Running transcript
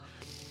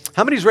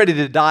How many's ready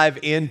to dive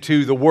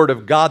into the Word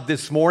of God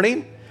this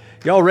morning?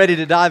 Y'all ready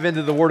to dive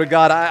into the Word of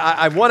God?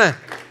 I want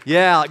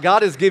to,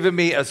 God has given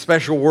me a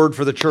special word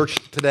for the church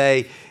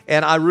today,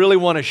 and I really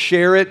want to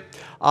share it.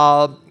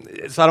 So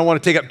I don't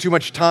want to take up too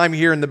much time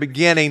here in the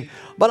beginning,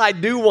 but I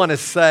do want to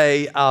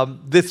say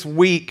this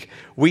week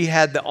we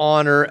had the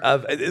honor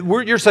of,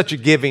 you're such a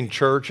giving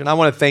church, and I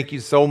want to thank you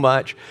so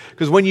much,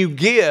 because when you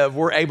give,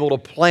 we're able to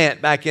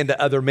plant back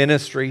into other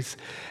ministries,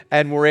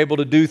 and we're able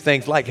to do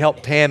things like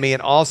help Tammy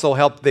and also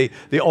help the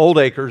Old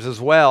Acres as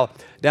well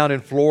down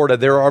in Florida.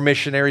 There are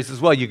missionaries as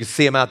well. You can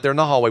see them out there in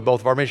the hallway, both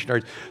of our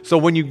missionaries. So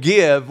when you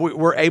give,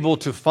 we're able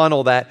to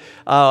funnel that.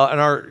 In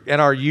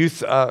our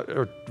youth,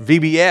 or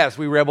VBS,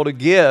 we were able to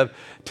give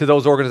to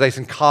those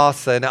organizations,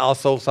 CASA and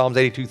also Psalms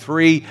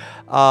 82:3.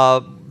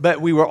 But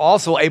we were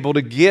also able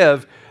to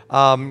give,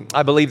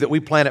 I believe that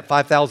we planted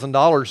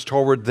 $5,000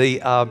 toward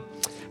the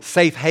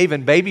Safe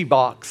Haven baby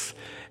box.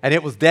 And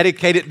it was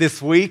dedicated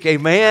this week.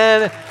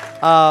 Amen.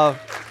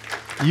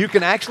 You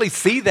can actually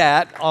see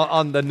that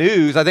on the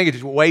news. I think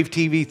it's Wave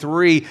TV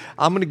 3.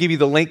 I'm going to give you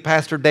the link,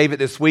 Pastor David,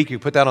 this week. You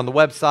put that on the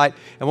website.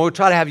 And we'll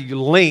try to have you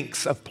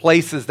links of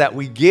places that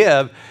we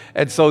give.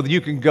 And so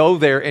you can go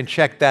there and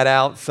check that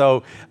out.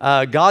 So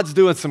God's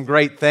doing some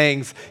great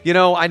things. You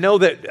know, I know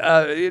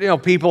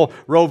that, people,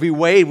 Roe v.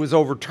 Wade was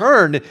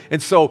overturned.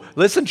 And so,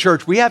 listen,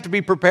 church, we have to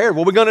be prepared.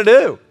 What are we going to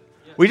do?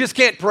 We just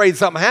can't pray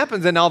something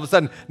happens and all of a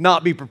sudden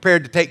not be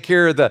prepared to take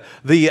care of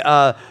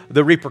the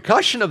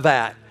repercussion of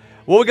that.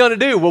 What are we going to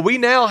do? Well, we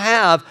now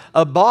have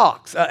a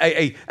box,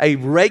 a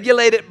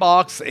regulated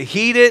box, a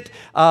heated,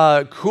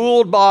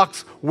 cooled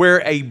box where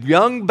a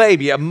young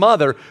baby, a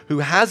mother who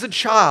has a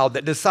child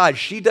that decides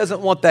she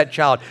doesn't want that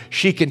child,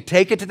 she can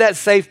take it to that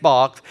safe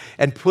box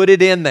and put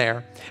it in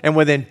there. And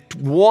within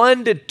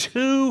 1 to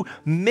 2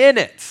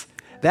 minutes,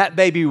 that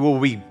baby will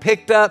be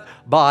picked up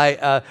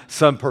by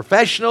some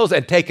professionals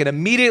and taken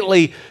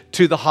immediately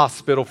to the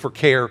hospital for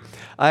care.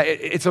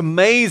 It's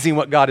amazing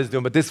what God is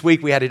doing. But this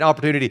week we had an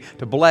opportunity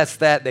to bless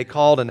that. They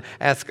called and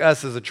asked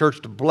us as a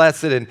church to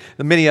bless it, and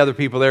the many other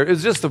people there. It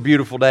was just a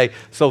beautiful day.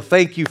 So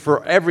thank you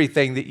for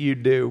everything that you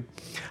do.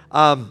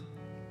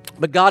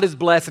 But God is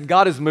blessed and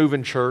God is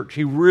moving, church.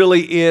 He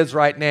really is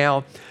right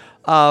now.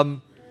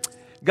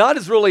 God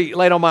has really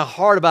laid on my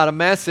heart about a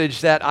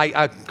message that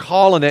I'm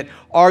calling it,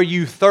 Are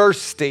You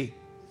Thirsty?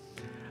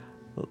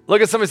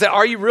 Look at somebody and say,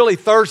 are you really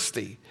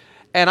thirsty?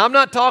 And I'm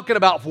not talking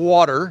about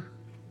water,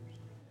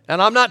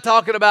 and I'm not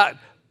talking about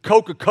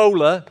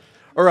Coca-Cola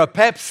or a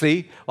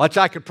Pepsi, which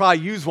I could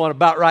probably use one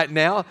about right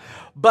now,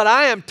 but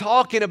I am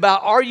talking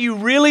about, are you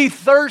really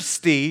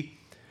thirsty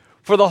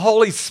for the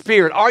Holy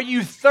Spirit? Are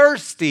you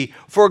thirsty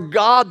for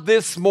God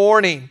this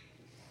morning?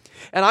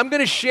 And I'm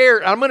going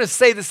to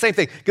say the same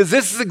thing, because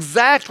this is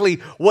exactly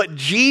what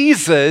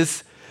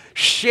Jesus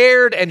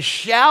shared and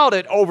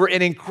shouted over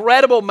an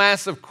incredible,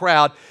 massive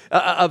crowd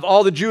of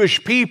all the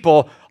Jewish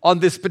people on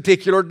this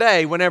particular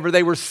day whenever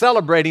they were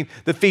celebrating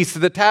the Feast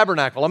of the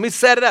Tabernacle. Let me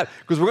set it up,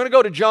 because we're going to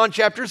go to John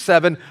chapter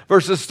 7,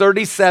 verses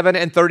 37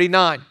 and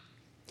 39.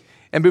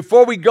 And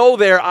before we go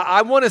there,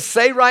 I want to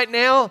say right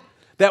now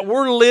that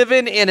we're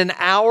living in an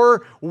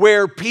hour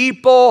where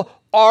people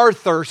are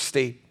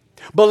thirsty.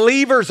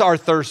 Believers are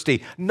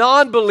thirsty.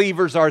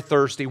 Non-believers are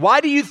thirsty.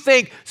 Why do you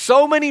think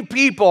so many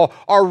people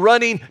are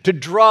running to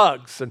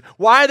drugs? And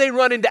why are they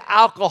running to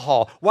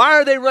alcohol? Why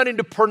are they running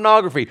to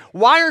pornography?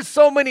 Why are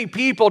so many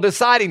people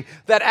deciding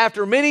that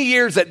after many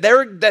years that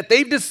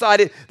they've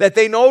decided that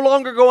they no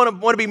longer want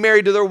to be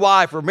married to their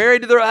wife or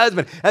married to their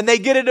husband, and they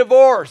get a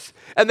divorce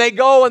and they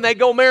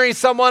go marry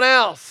someone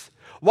else?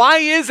 Why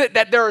is it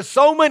that there are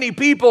so many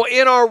people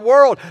in our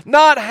world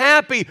not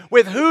happy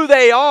with who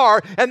they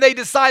are, and they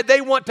decide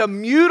they want to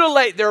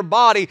mutilate their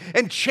body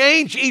and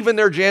change even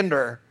their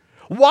gender?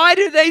 Why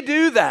do they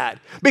do that?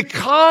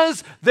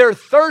 Because they're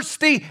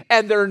thirsty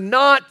and they're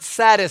not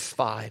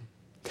satisfied.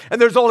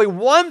 And there's only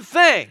one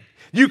thing.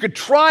 You could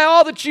try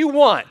all that you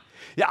want.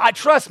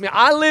 Trust me,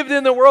 I lived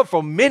in the world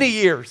for many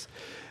years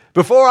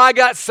before I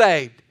got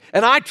saved.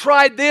 And I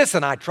tried this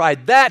and I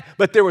tried that,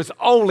 but there was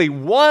only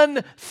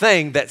one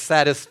thing that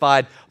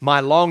satisfied my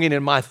longing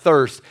and my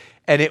thirst,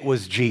 and it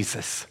was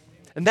Jesus.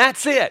 And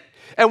that's it.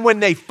 And when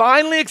they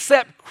finally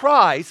accept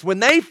Christ, when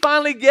they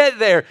finally get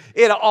there,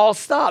 it'll all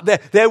stop.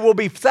 They will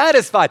be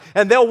satisfied,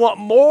 and they'll want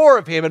more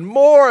of Him and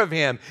more of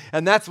Him.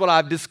 And that's what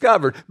I've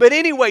discovered. But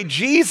anyway,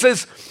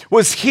 Jesus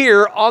was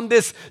here on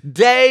this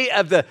day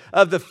of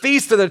the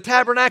Feast of the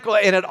Tabernacle,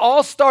 and it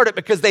all started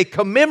because they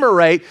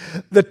commemorate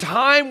the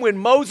time when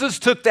Moses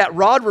took that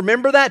rod,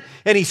 remember that?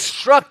 And he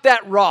struck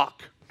that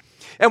rock.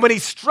 And when he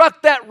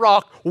struck that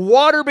rock,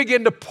 water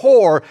began to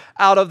pour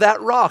out of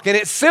that rock. And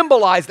it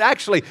symbolized,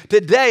 actually,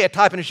 today, a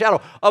type and a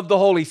shadow of the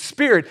Holy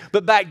Spirit.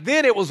 But back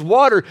then, it was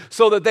water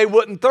so that they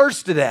wouldn't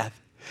thirst to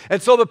death.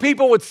 And so the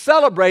people would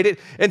celebrate it.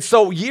 And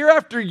so year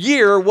after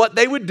year, what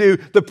they would do,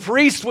 the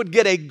priest would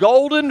get a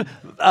golden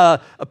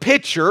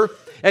pitcher,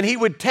 and he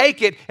would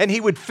take it, and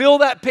he would fill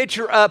that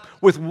pitcher up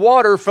with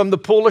water from the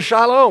pool of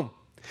Siloam.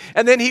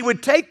 And then he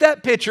would take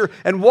that pitcher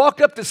and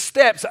walk up the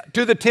steps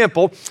to the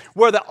temple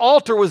where the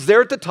altar was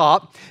there at the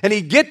top. And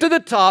he'd get to the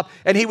top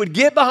and he would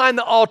get behind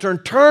the altar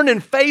and turn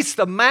and face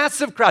the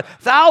massive crowd,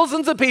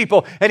 thousands of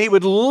people. And he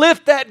would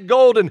lift that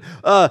golden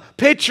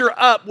pitcher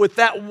up with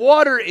that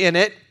water in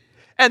it.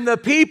 And the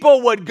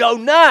people would go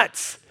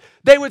nuts.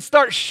 They would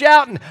start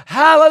shouting,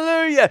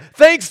 hallelujah,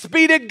 thanks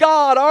be to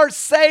God, our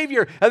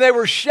Savior. And they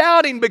were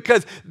shouting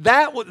because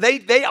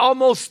they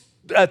almost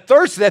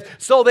thirsted that,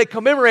 so they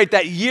commemorate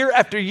that year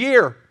after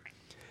year.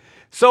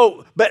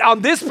 So, but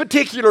on this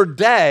particular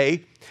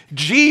day,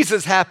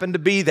 Jesus happened to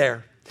be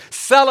there,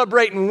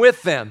 celebrating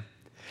with them.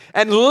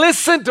 And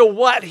listen to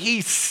what he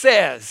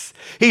says.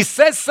 He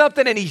says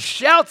something and he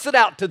shouts it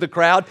out to the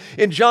crowd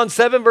in John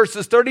 7,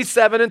 verses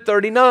 37 and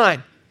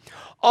 39.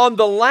 On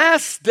the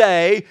last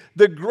day,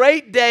 the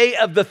great day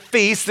of the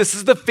feast, this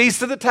is the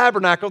Feast of the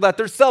Tabernacle that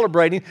they're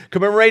celebrating,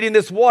 commemorating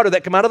this water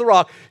that came out of the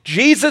rock,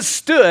 Jesus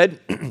stood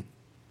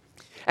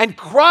and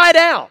cried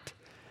out.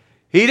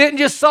 He didn't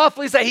just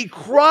softly say, he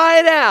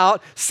cried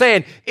out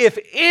saying, if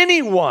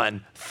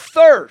anyone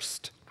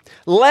thirst,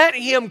 let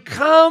him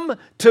come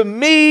to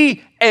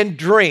me and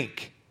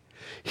drink.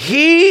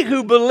 He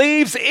who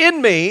believes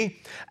in me,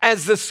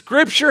 as the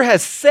scripture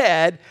has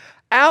said,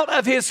 out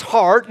of his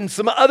heart, and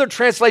some other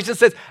translations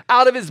says,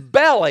 out of his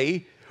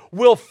belly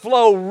will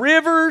flow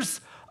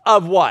rivers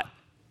of what?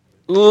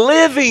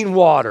 Living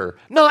water.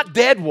 Not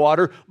dead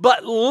water,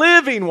 but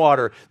living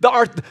water.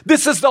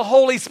 This is the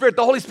Holy Spirit.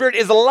 The Holy Spirit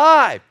is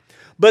alive.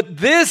 But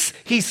this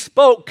he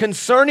spoke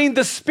concerning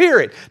the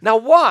Spirit. Now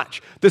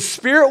watch, the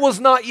Spirit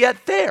was not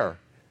yet there,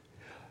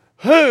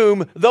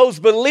 whom those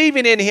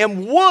believing in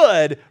him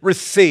would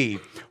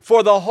receive.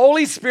 For the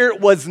Holy Spirit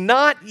was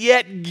not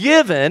yet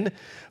given,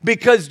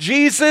 because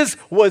Jesus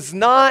was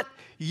not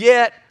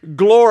yet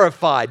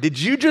glorified. Did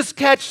you just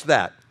catch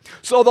that?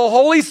 So the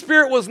Holy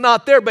Spirit was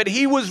not there, but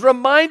he was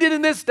reminded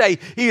in this day,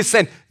 he is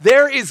saying,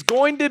 there is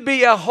going to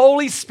be a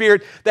Holy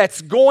Spirit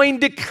that's going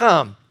to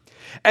come.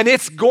 And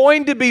it's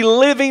going to be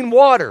living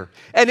water.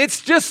 And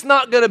it's just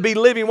not going to be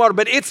living water,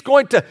 but it's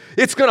going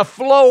to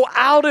flow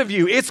out of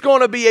you. It's going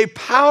to be a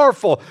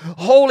powerful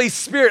Holy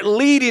Spirit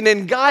leading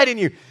and guiding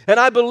you. And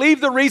I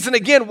believe the reason,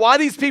 again, why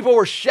these people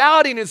were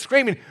shouting and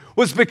screaming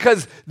was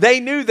because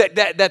they knew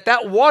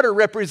that water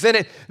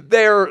represented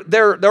their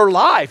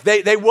life.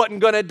 They wasn't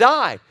going to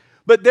die.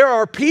 But there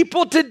are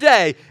people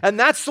today, and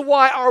that's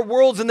why our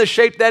world's in the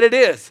shape that it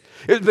is.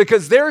 It's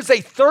because there's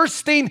a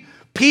thirsting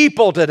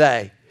people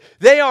today.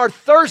 They are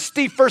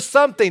thirsty for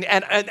something,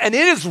 and it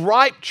is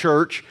ripe,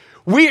 church.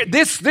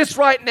 This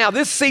right now,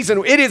 this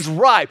season, it is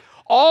ripe.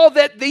 All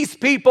that these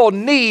people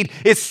need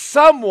is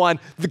someone,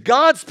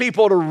 God's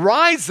people, to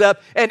rise up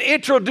and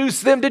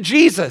introduce them to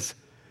Jesus.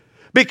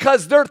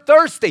 Because they're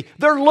thirsty.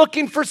 They're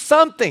looking for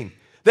something.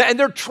 And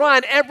they're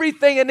trying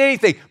everything and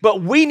anything.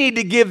 But we need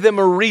to give them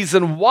a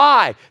reason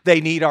why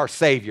they need our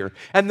Savior.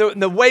 And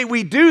the way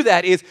we do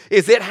that is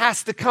it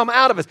has to come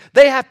out of us.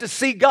 They have to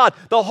see God,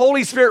 the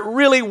Holy Spirit,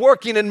 really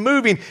working and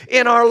moving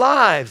in our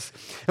lives.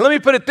 And let me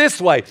put it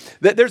this way,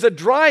 that there's a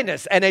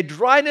dryness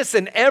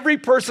in every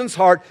person's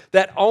heart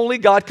that only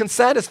God can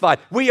satisfy.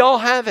 We all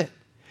have it.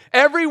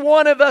 Every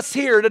one of us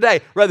here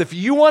today, whether if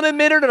you want to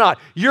admit it or not,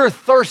 you're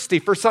thirsty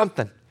for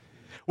something.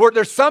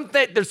 There's some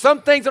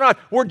things in our life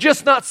we're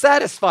just not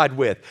satisfied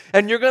with.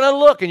 And you're going to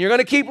look and you're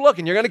going to keep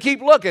looking. You're going to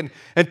keep looking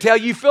until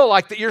you feel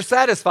like that you're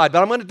satisfied.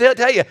 But I'm going to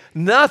tell you,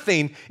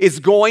 nothing is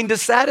going to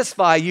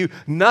satisfy you.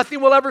 Nothing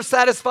will ever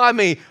satisfy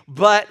me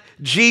but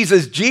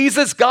Jesus.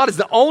 Jesus, God, is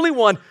the only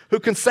one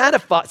who can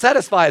satisfy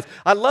us.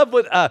 I love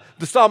what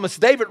the psalmist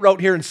David wrote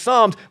here in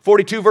Psalms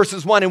 42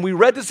 verses 1. And we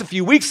read this a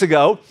few weeks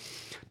ago,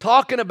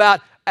 talking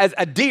about as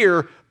a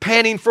deer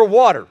panting for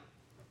water.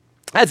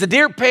 As a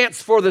deer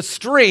pants for the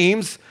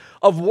streams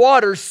of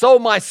water, so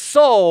my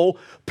soul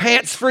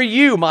pants for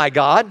you, my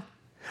God.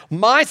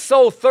 My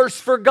soul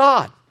thirsts for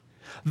God,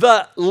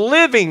 the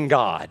living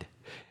God.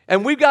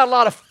 And we've got a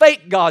lot of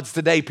fake gods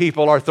today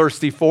people are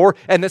thirsty for,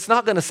 and it's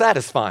not going to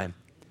satisfy them.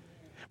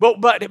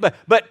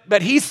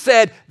 But he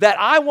said that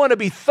I want to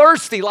be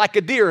thirsty like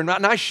a deer. And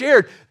I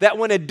shared that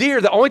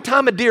the only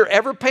time a deer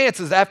ever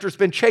pants is after it's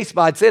been chased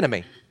by its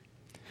enemy,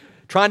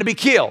 trying to be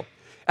killed.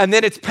 And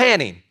then it's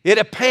panting.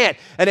 It pants,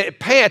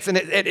 and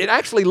it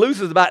actually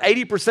loses about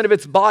 80% of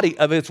its body,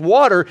 of its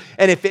water.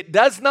 And if it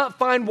does not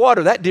find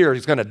water, that deer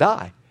is going to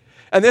die.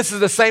 And this is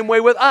the same way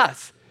with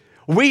us.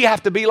 We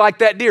have to be like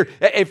that deer.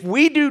 If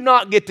we do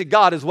not get to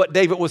God, is what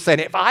David was saying,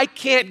 if I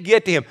can't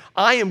get to him,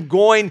 I am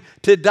going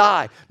to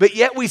die. But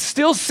yet we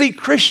still see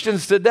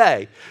Christians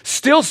today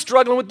still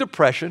struggling with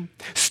depression,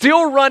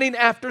 still running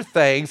after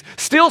things,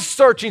 still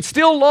searching,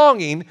 still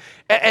longing.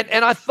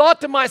 And I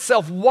thought to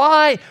myself,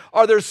 why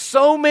are there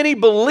so many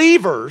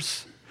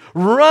believers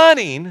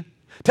running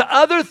to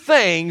other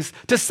things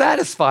to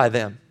satisfy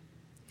them?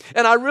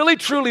 And I really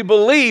truly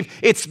believe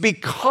it's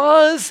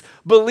because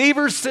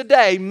believers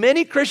today,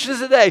 many Christians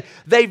today,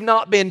 they've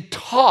not been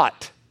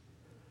taught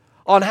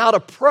on how to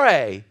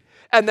pray,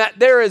 and that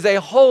there is a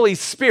Holy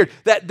Spirit,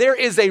 that there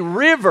is a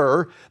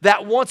river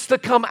that wants to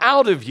come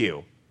out of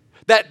you,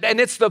 And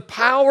it's the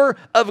power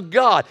of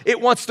God.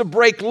 It wants to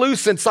break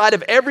loose inside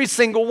of every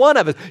single one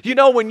of us. You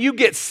know, when you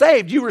get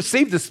saved, you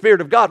receive the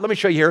Spirit of God. Let me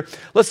show you here.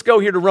 Let's go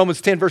here to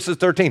Romans 10, verses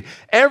 13.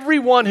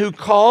 Everyone who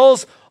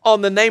calls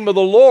on the name of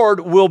the Lord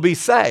will be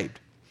saved.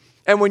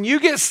 And when you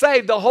get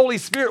saved, the Holy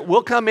Spirit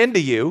will come into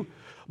you.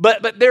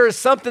 But there is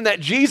something that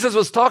Jesus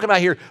was talking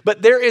about here.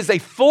 But there is a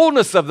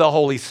fullness of the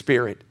Holy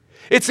Spirit.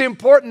 It's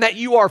important that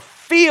you are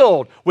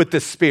filled with the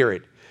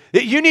Spirit.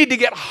 You need to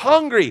get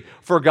hungry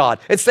for God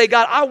and say,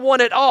 God, I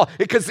want it all.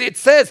 Because it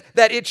says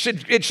that it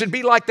should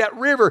be like that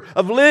river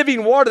of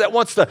living water that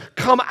wants to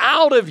come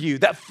out of you,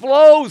 that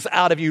flows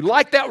out of you,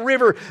 like that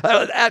river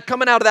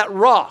coming out of that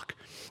rock.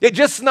 It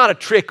just not a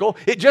trickle.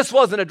 It just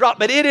wasn't a drop,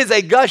 but it is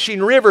a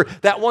gushing river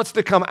that wants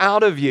to come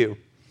out of you.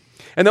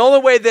 And the only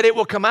way that it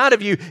will come out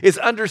of you is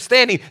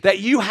understanding that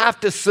you have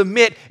to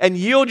submit and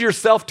yield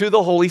yourself to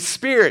the Holy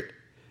Spirit.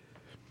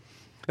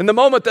 And the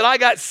moment that I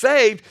got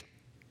saved,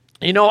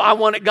 you know, I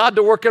wanted God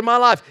to work in my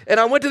life. And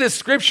I went to this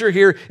scripture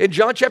here in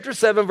John chapter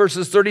 7,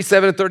 verses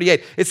 37 and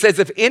 38. It says,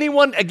 if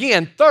anyone,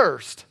 again,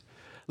 thirst,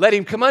 let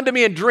him come unto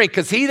me and drink,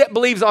 because he that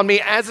believes on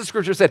me, as the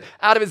scripture said,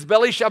 out of his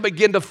belly shall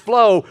begin to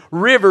flow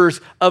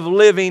rivers of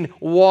living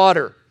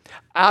water.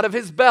 Out of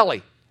his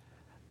belly,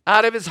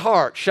 out of his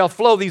heart shall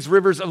flow these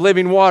rivers of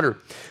living water.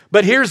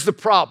 But here's the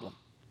problem.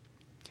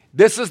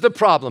 This is the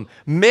problem.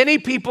 Many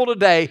people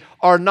today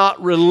are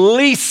not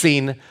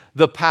releasing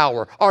the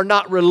power, are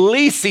not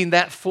releasing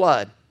that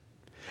flood.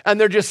 And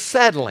they're just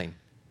settling.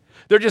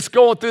 They're just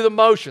going through the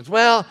motions.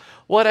 Well,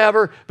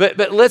 whatever. But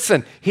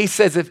listen, he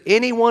says, if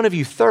any one of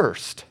you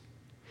thirst,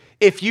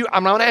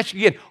 I'm going to ask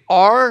you again,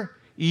 are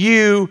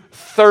you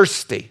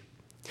thirsty?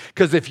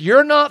 Because if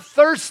you're not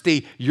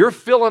thirsty, you're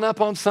filling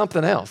up on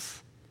something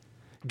else.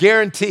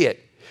 Guarantee it.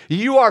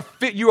 You are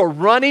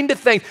running to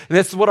things, and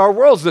this is what our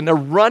world's doing. They're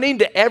running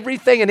to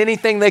everything and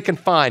anything they can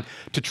find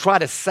to try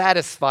to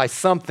satisfy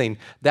something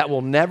that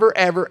will never,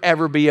 ever,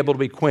 ever be able to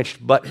be quenched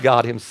but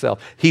God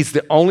himself. He's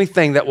the only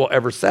thing that will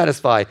ever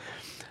satisfy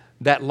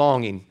that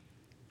longing.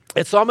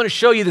 And so I'm going to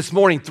show you this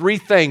morning 3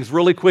 things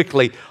really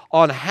quickly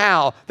on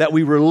how that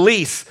we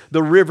release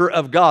the river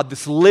of God,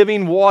 this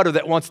living water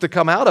that wants to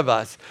come out of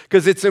us.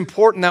 Because it's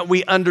important that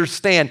we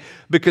understand,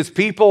 because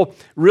people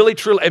really,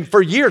 truly, and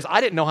for years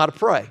I didn't know how to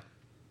pray.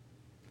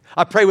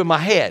 I pray with my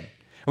head.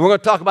 And we're going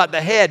to talk about the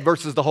head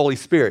versus the Holy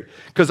Spirit,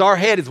 because our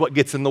head is what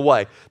gets in the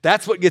way.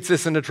 That's what gets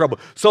us into trouble.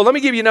 So let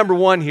me give you number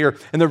 1 here,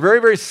 and they're very,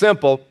 very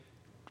simple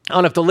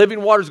on if the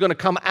living water is going to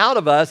come out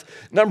of us.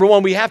 Number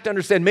 1, we have to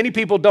understand many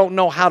people don't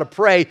know how to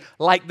pray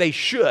like they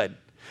should.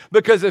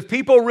 Because if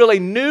people really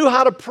knew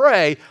how to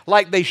pray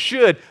like they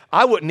should,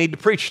 I wouldn't need to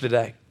preach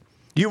today.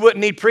 You wouldn't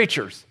need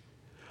preachers.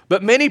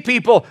 But many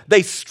people,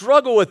 they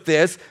struggle with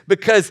this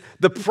because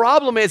the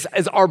problem is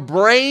our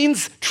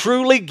brains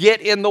truly get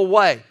in the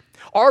way.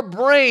 Our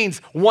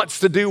brains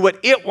wants to do what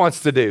it wants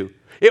to do.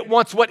 It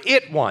wants what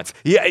it wants.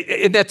 Yeah,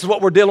 and that's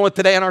what we're dealing with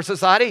today in our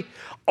society.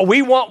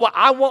 We want what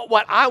I want.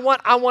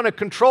 I want to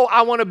control.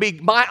 I want to be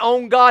my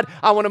own God.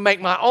 I want to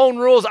make my own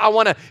rules.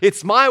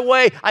 It's my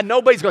way.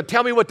 Nobody's going to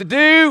tell me what to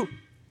do.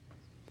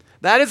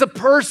 That is a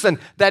person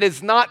that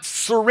is not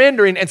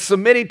surrendering and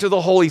submitting to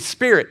the Holy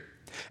Spirit.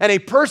 And a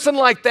person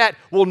like that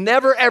will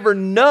never, ever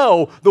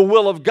know the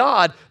will of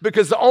God,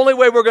 because the only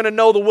way we're going to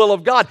know the will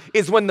of God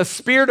is when the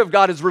Spirit of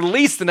God is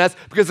released in us,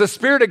 because the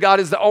Spirit of God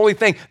is the only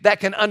thing that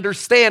can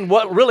understand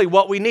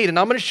what we need. And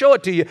I'm going to show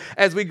it to you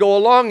as we go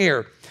along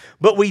here.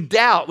 But we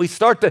doubt,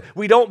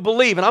 we don't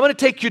believe. And I'm going to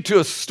take you to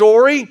a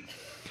story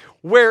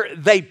where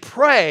they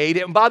prayed.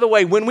 And by the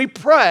way, when we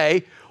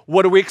pray,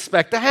 what do we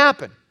expect to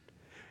happen?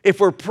 If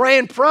we're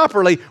praying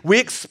properly, we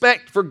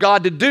expect for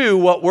God to do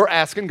what we're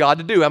asking God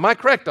to do. Am I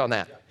correct on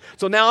that?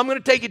 So now I'm going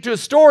to take you to a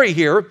story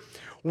here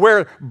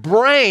where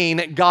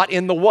brain got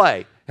in the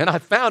way. And I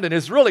found it.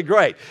 It's really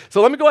great.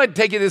 So let me go ahead and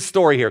take you to this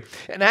story here.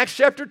 In Acts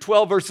chapter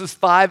 12, verses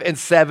 5 and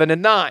 7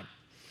 and 9.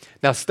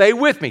 Now stay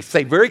with me.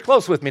 Stay very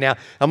close with me now.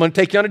 I'm going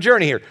to take you on a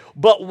journey here.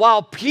 But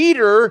while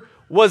Peter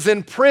was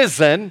in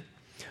prison,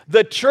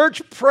 the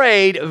church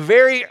prayed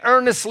very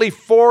earnestly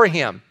for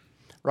him.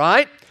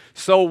 Right?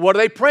 So what are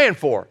they praying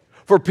for?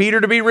 For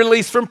Peter to be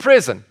released from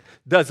prison.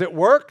 Does it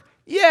work?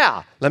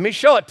 Yeah. Let me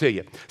show it to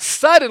you.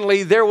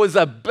 Suddenly there was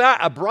a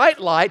bright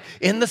light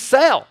in the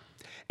cell,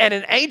 and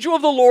an angel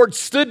of the Lord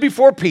stood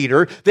before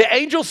Peter. The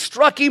angel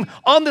struck him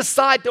on the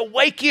side to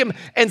wake him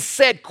and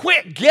said,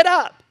 "Quick, get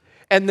up."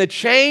 And the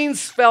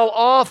chains fell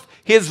off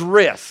his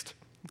wrist.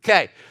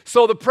 Okay,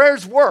 so the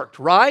prayers worked,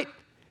 right?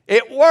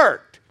 It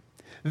worked.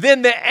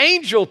 Then the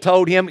angel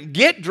told him,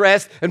 "Get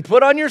dressed and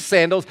put on your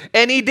sandals,"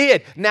 and he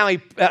did. Now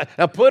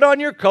put on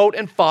your coat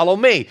and follow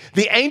me.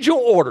 The angel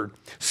ordered.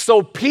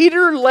 So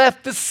Peter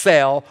left the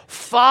cell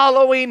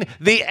following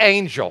the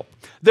angel.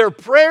 Their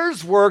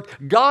prayers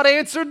worked. God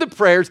answered the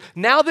prayers.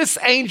 Now this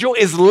angel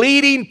is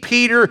leading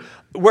Peter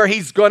where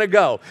he's going to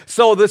go.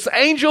 So this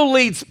angel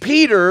leads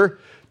Peter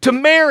to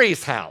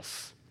Mary's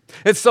house.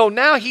 And so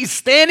now he's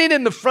standing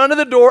in the front of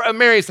the door of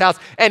Mary's house,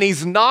 and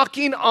he's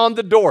knocking on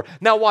the door.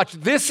 Now watch,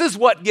 this is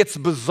what gets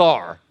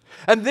bizarre.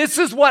 And this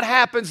is what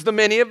happens to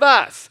many of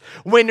us.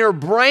 When your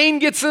brain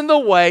gets in the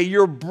way,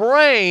 your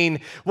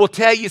brain will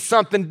tell you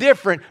something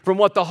different from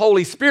what the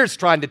Holy Spirit's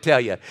trying to tell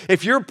you.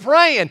 If you're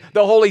praying,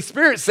 the Holy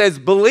Spirit says,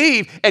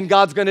 believe, and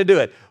God's going to do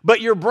it.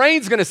 But your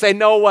brain's going to say,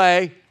 no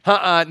way,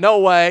 no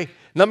way.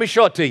 Let me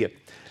show it to you.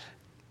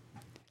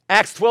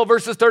 Acts 12,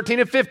 verses 13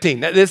 and 15.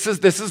 This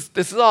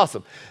is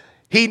awesome.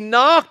 He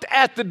knocked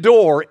at the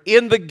door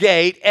in the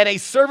gate, and a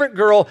servant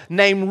girl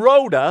named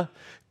Rhoda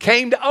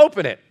came to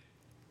open it.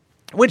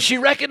 When she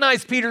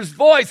recognized Peter's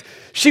voice,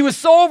 she was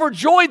so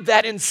overjoyed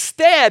that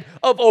instead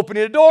of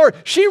opening the door,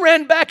 she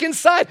ran back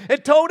inside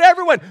and told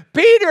everyone,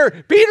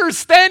 Peter's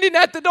standing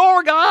at the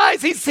door,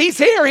 guys. He's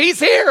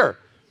here.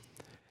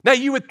 Now,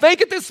 you would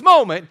think at this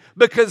moment,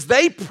 because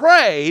they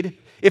prayed,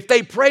 if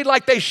they prayed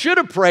like they should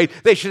have prayed,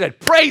 they should have,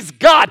 praise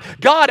God.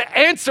 God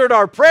answered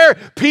our prayer.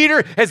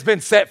 Peter has been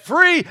set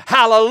free.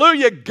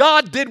 Hallelujah.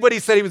 God did what he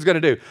said he was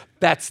going to do.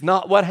 That's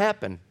not what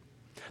happened.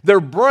 Their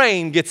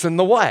brain gets in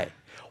the way.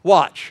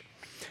 Watch.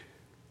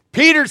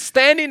 Peter's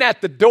standing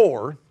at the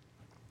door.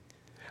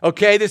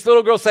 Okay, this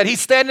little girl said,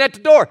 he's standing at the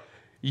door.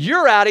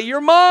 You're out of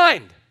your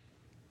mind.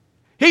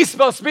 He's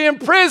supposed to be in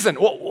prison.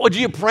 Well,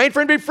 you praying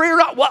for him to be free or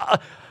not?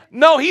 Well,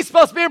 no, he's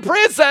supposed to be in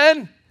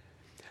prison.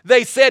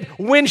 They said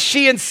when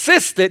she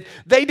insisted,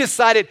 they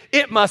decided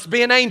it must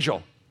be an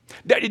angel.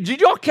 Did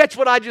y'all catch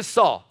what I just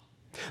saw?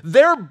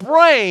 Their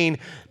brain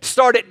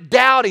started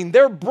doubting.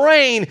 Their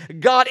brain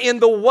got in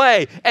the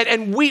way.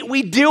 And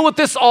we deal with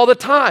this all the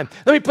time.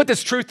 Let me put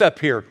this truth up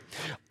here.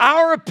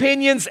 Our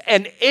opinions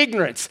and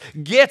ignorance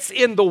gets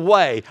in the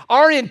way.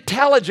 Our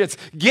intelligence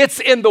gets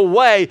in the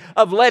way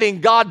of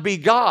letting God be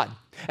God.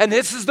 And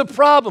this is the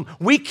problem.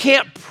 We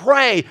can't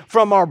pray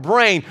from our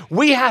brain.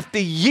 We have to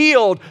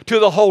yield to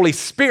the Holy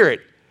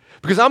Spirit.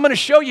 Because I'm going to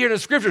show you in the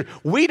scripture,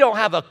 we don't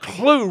have a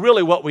clue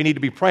really what we need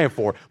to be praying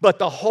for, but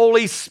the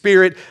Holy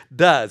Spirit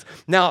does.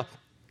 Now,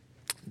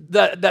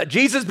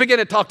 Jesus began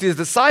to talk to his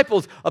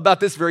disciples about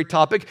this very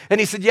topic,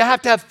 and he said, you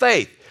have to have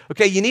faith.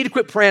 Okay, you need to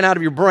quit praying out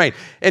of your brain.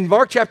 In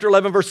Mark chapter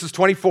 11, verses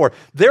 24,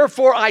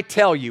 therefore I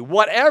tell you,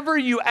 whatever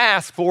you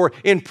ask for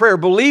in prayer,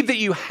 believe that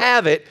you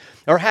have it,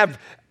 or have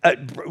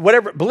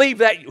believe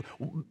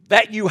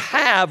that you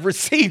have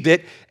received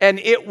it, and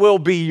it will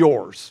be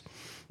yours.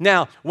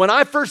 Now, when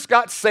I first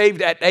got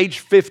saved at age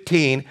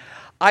 15,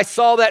 I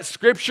saw that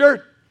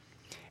scripture,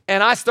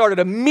 and I started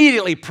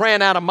immediately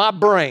praying out of my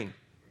brain.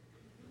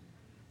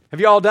 Have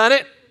you all done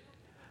it?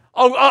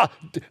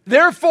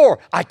 Therefore,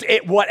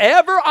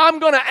 whatever I'm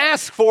going to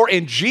ask for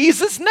in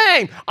Jesus'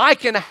 name, I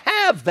can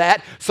have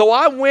that. So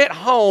I went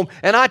home,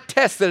 and I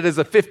tested it as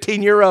a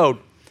 15-year-old.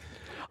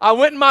 I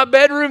went in my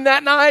bedroom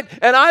that night,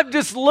 and I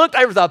just looked.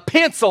 There was a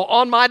pencil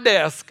on my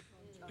desk.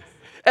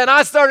 And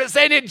I started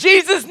saying, in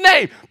Jesus'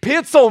 name,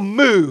 pencil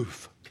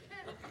move.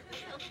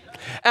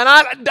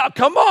 And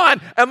come on,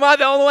 am I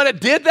the only one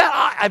that did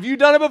that? Have you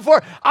done it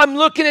before? I'm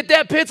looking at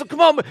that pencil. Come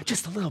on,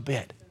 just a little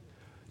bit.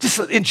 Just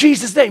in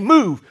Jesus' name,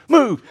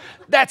 move.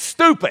 That's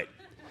stupid.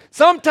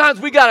 Sometimes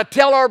we got to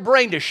tell our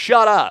brain to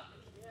shut up.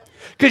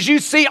 Because you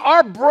see,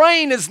 our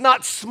brain is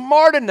not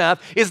smart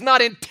enough, is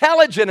not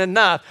intelligent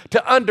enough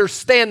to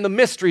understand the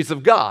mysteries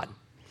of God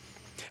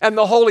and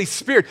the Holy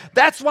Spirit.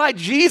 That's why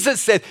Jesus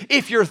said,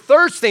 if you're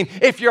thirsting,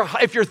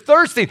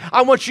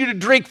 I want you to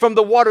drink from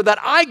the water that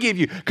I give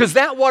you, because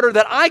that water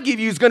that I give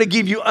you is going to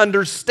give you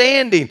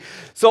understanding.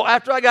 So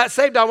after I got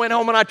saved, I went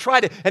home and I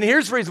tried it. And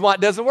here's the reason why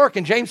it doesn't work.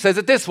 And James says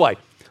it this way.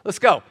 Let's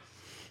go.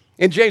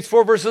 In James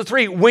 4, verses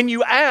 3, when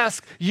you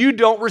ask, you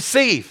don't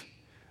receive.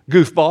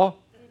 Goofball.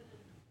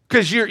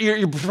 Because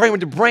you're praying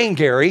with the brain,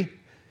 Gary.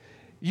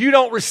 You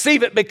don't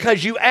receive it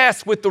because you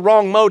ask with the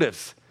wrong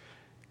motives.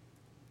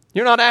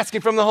 You're not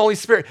asking from the Holy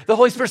Spirit. The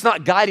Holy Spirit's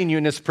not guiding you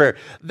in this prayer,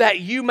 that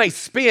you may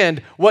spend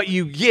what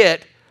you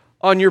get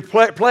on your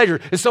pleasure.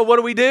 And so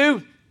what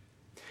do?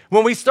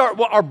 When we start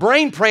our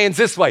brain praying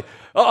this way,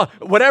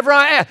 whatever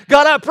I ask,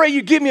 God, I pray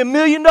you give me $1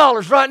 million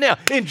right now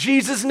in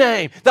Jesus'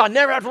 name, that I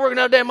never have to work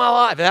another day in my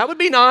life. That would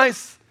be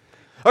nice.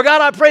 Or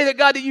God, I pray that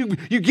God, that you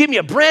give me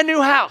a brand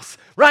new house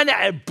right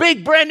now, a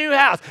big brand new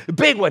house, a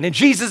big one in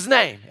Jesus'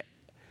 name.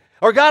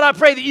 Or God, I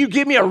pray that you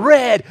give me a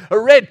red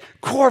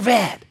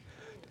Corvette.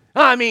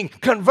 I mean,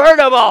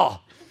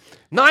 convertible,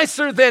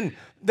 nicer than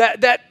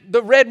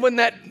the red one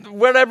that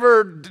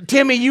whatever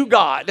Timmy you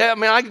got. I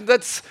mean,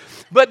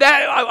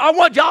 I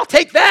want y'all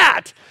take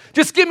that.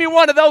 Just give me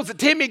one of those that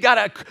Timmy got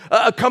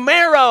a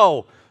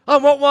Camaro. I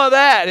want one of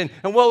that.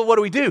 And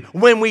what do?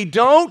 When we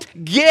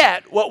don't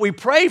get what we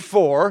pray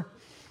for,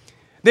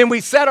 then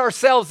we set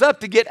ourselves up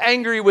to get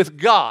angry with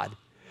God.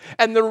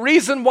 And the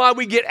reason why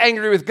we get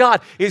angry with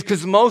God is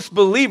because most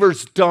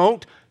believers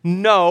don't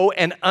know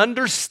and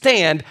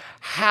understand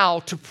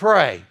how to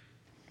pray.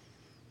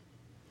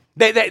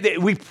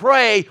 We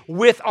pray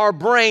with our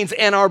brains,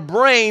 and our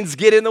brains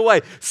get in the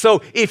way.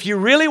 So if you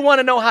really want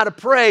to know how to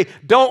pray,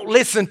 don't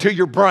listen to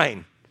your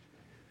brain.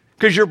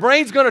 Because your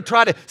brain's going to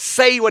try to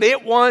say what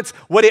it wants,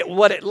 what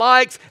it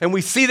likes, and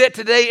we see that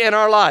today in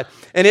our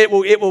life. And it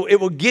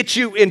will get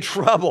you in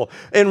trouble.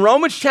 In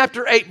Romans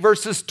chapter 8,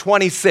 verses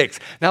 26.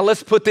 Now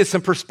let's put this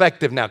in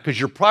perspective now, because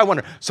you're probably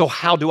wondering, so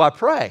how do I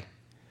pray?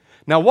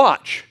 Now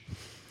watch.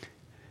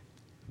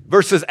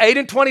 Verses 8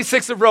 and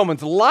 26 of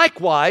Romans.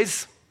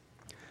 Likewise,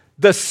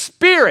 the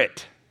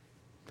Spirit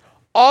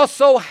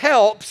also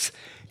helps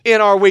in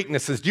our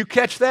weaknesses. Do you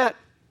catch that?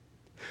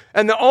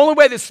 And the only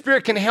way the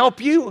Spirit can help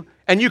you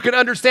and you can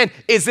understand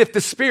is if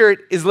the Spirit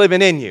is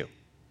living in you.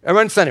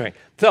 Everyone understand anyway?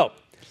 So,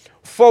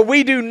 for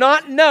we do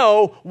not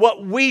know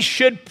what we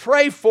should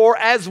pray for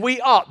as we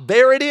ought.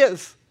 There it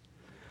is.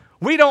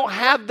 We don't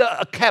have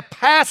the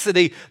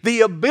capacity,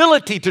 the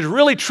ability to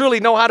really, truly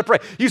know how to pray.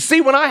 You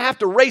see, when I have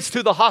to race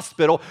to the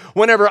hospital,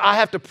 whenever I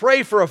have to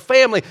pray for a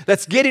family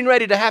that's getting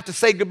ready to have to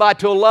say goodbye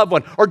to a loved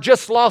one or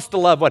just lost a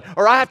loved one,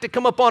 or I have to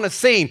come up on a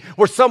scene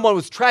where someone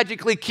was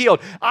tragically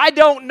killed, I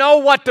don't know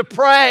what to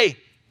pray.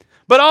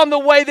 But on the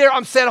way there,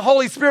 I'm saying,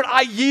 Holy Spirit,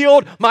 I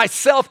yield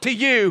myself to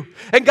you.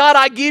 And God,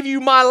 I give you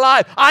my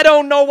life. I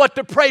don't know what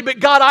to pray, but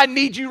God, I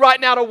need you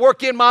right now to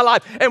work in my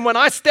life. And when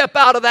I step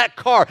out of that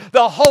car,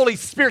 the Holy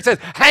Spirit says,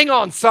 hang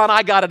on, son,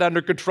 I got it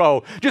under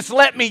control. Just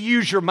let me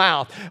use your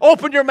mouth.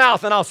 Open your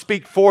mouth and I'll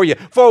speak for you.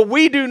 For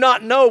we do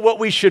not know what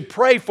we should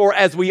pray for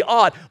as we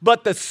ought,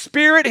 but the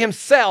Spirit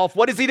himself,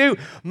 what does he do?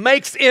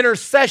 Makes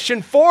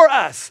intercession for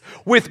us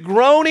with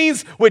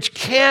groanings which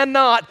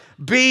cannot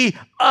be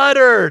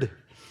uttered.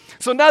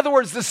 So in other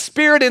words, the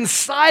Spirit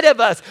inside of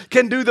us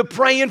can do the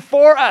praying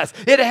for us.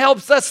 It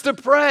helps us to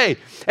pray.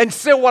 And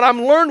so what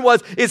I'm learned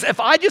is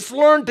if I just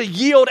learn to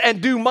yield and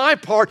do my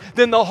part,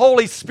 then the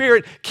Holy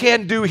Spirit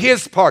can do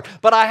his part.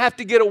 But I have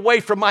to get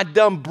away from my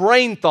dumb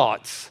brain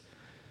thoughts.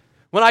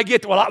 When I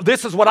get to,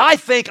 this is what I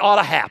think ought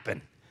to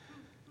happen.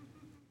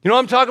 You know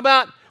what I'm talking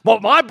about? Well,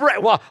 my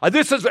brain,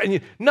 this is,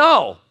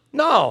 no.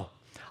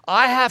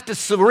 I have to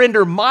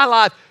surrender my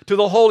life to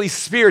the Holy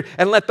Spirit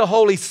and let the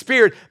Holy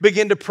Spirit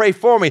begin to pray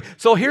for me.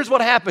 So here's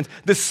what happens.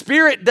 The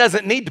Spirit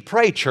doesn't need to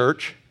pray,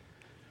 church.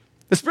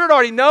 The Spirit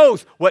already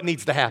knows what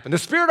needs to happen. The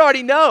Spirit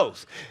already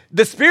knows.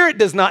 The Spirit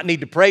does not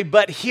need to pray,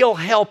 but he'll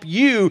help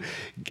you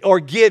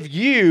or give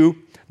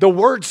you the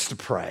words to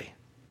pray.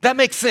 That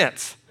makes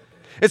sense.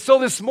 And so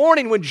this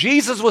morning when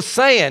Jesus was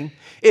saying,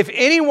 if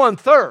anyone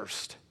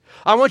thirst,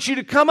 I want you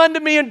to come unto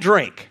me and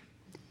drink.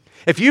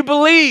 If you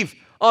believe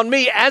on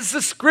me, as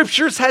the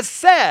scriptures has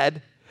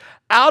said,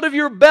 out of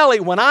your belly,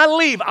 when I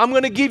leave, I'm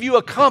going to give you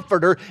a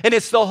comforter, and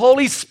it's the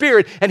Holy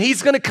Spirit, and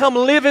he's going to come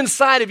live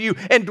inside of you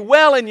and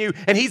dwell in you,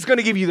 and he's going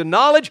to give you the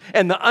knowledge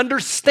and the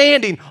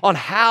understanding on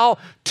how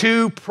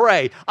to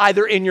pray,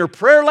 either in your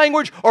prayer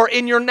language or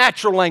in your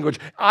natural language,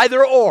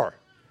 either or.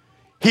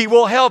 He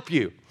will help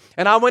you.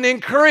 And I'm going to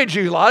encourage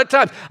you, a lot of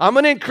times, I'm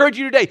going to encourage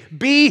you today,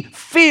 be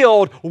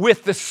filled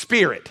with the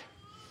Spirit.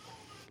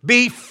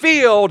 Be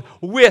filled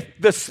with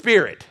the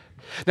Spirit.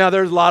 Now,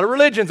 there's a lot of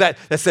religions that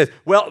says,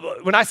 well,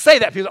 when I say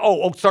that,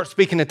 people start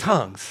speaking in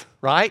tongues,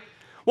 right?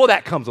 Well,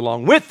 that comes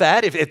along with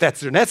that if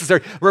that's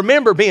necessary.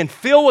 Remember, being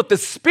filled with the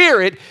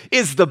Spirit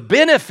is the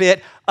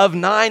benefit of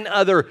 9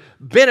 other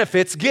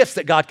benefits, gifts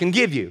that God can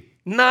give you.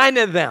 9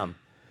 of them.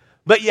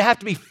 But you have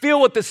to be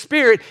filled with the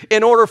Spirit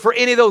in order for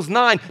any of those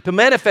 9 to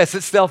manifest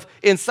itself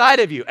inside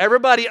of you.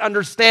 Everybody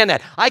understand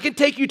that. I can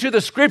take you to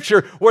the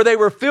scripture where they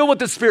were filled with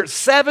the Spirit.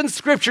 7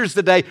 scriptures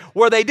today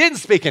where they didn't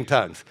speak in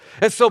tongues.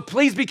 And so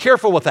please be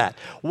careful with that.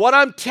 What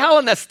I'm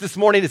telling us this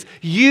morning is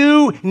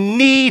you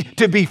need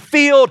to be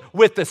filled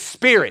with the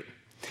Spirit.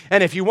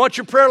 And if you want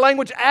your prayer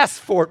language,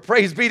 ask for it.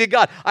 Praise be to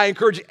God. I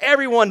encourage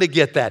everyone to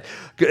get that.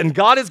 And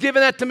God has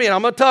given that to me, and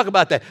I'm going to talk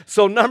about that.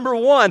 So number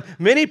 1,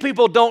 many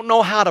people don't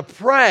know how to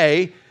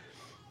pray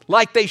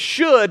like they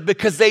should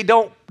because they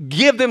don't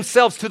give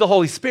themselves to the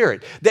Holy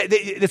Spirit.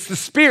 It's the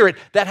Spirit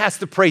that has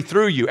to pray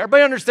through you.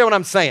 Everybody understand what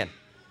I'm saying?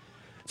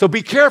 So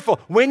be careful.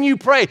 When you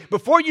pray,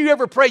 before you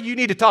ever pray, you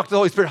need to talk to the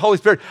Holy Spirit. Holy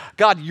Spirit,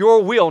 God,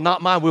 your will,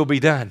 not my will,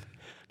 be done.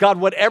 God,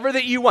 whatever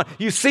that you want.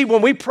 You see,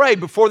 when we pray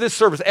before this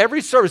service,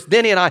 every service,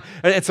 Denny and I,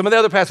 and some of the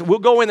other pastors, we'll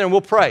go in there and we'll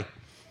pray.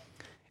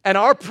 And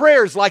our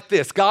prayer's like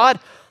this: God,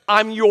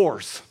 I'm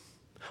yours.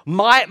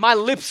 My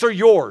lips are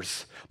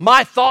yours.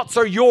 My thoughts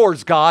are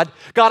yours, God.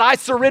 God, I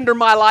surrender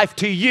my life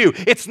to you.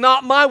 It's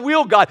not my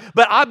will, God,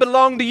 but I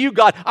belong to you,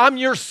 God. I'm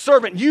your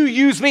servant. You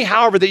use me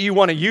however that you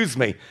want to use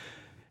me.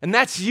 And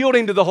that's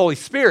yielding to the Holy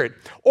Spirit.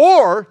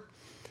 Or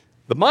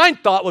the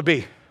mind thought would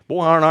be,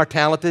 boy, aren't I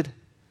talented?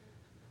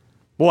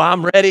 Boy,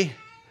 I'm ready.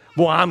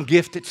 Boy, I'm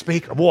gifted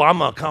speaker. Boy, I'm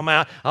going to come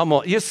out.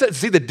 You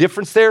see the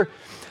difference there?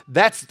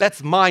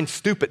 That's mind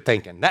stupid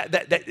thinking.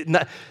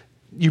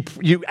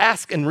 You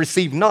ask and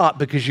receive not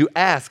because you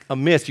ask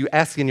amiss. You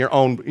ask in your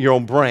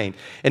own brain,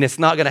 and it's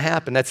not going to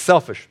happen. That's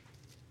selfish.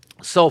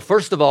 So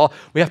first of all,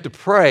 we have to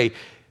pray,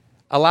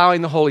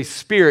 allowing the Holy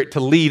Spirit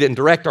to lead and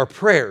direct our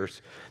prayers.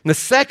 And the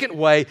second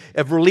way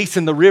of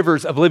releasing the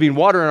rivers of living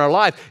water in our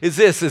life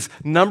is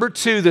number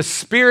 2, the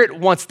Spirit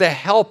wants to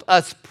help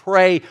us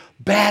pray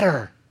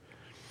better.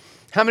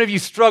 How many of you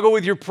struggle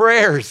with your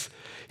prayers?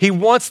 He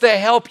wants to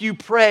help you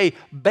pray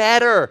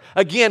better.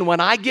 Again, when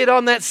I get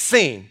on that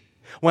scene,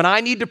 when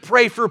I need to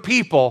pray for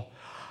people,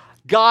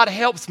 God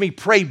helps me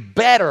pray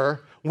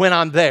better when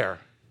I'm there.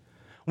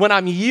 When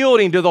I'm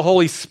yielding to the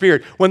Holy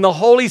Spirit, when the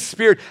Holy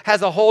Spirit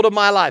has a hold of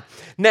my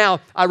life.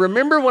 Now, I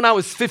remember when I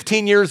was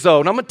 15 years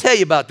old, and I'm going to tell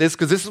you about this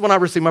because this is when I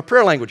received my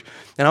prayer language.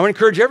 And I would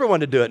encourage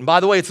everyone to do it. And by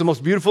the way, it's the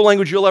most beautiful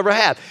language you'll ever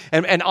have.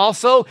 And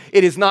also,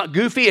 it is not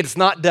goofy, it's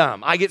not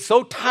dumb. I get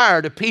so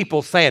tired of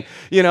people saying,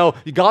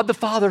 God the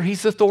Father,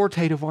 He's the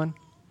authoritative one.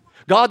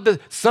 God the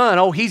Son,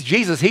 oh, He's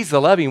Jesus, He's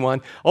the loving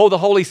one. Oh, the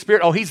Holy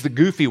Spirit, oh, He's the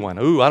goofy one.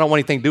 Ooh, I don't want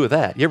anything to do with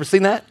that. You ever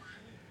seen that?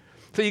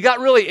 So you got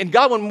really, and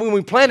God, when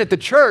we planted the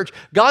church,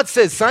 God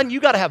says, son, you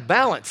got to have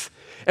balance.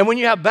 And when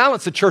you have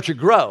balance, the church will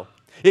grow.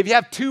 If you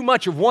have too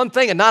much of one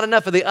thing and not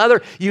enough of the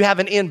other, you have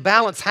an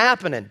imbalance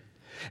happening.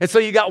 And so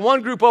you got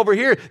one group over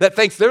here that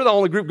thinks they're the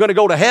only group going to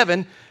go to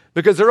heaven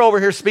because they're over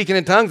here speaking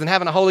in tongues and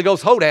having a Holy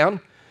Ghost hoedown.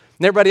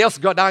 And everybody else is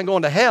dying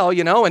going to hell,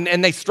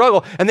 and they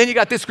struggle. And then you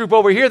got this group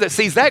over here that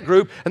sees that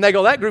group and they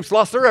go, that group's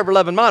lost their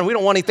ever-loving mind. We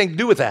don't want anything to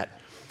do with that.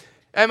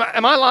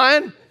 Am I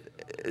lying?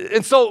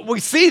 And so we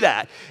see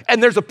that,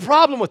 and there's a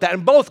problem with that.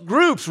 And both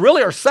groups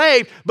really are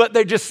saved, but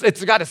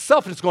it's got a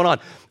selfishness going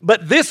on.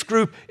 But this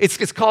group,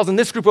 it's causing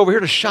this group over here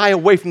to shy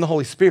away from the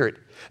Holy Spirit.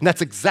 And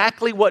that's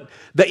exactly what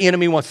the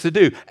enemy wants to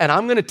do. And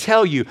I'm going to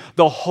tell you,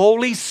 the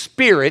Holy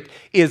Spirit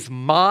is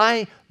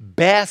my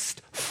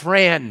best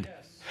friend.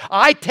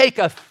 I take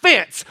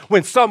offense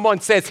when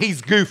someone says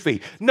he's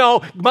goofy.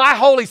 No, my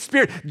Holy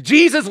Spirit,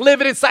 Jesus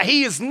living inside,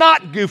 He is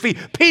not goofy.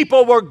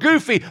 People were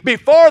goofy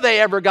before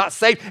they ever got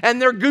saved, and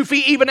they're goofy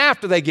even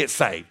after they get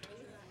saved.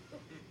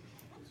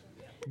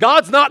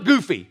 God's not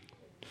goofy.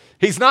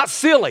 He's not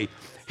silly.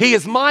 He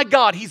is my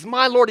God. He's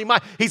my Lord.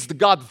 He's the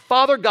God the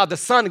Father, God the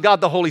Son, and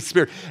God the Holy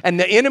Spirit. And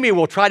the enemy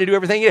will try to do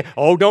everything.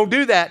 Oh, don't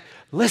do that.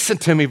 Listen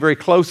to me very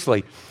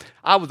closely.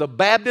 I was a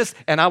Baptist,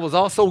 and I was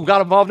also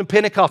got involved in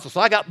Pentecostal, so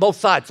I got both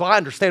sides, so I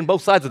understand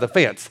both sides of the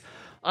fence.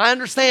 I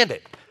understand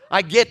it.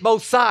 I get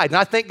both sides, and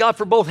I thank God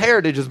for both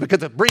heritages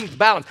because it brings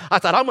balance. I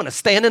thought, I'm going to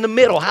stand in the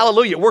middle.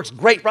 Hallelujah. It works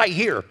great right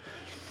here.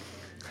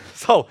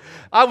 So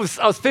I was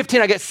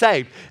 15, I get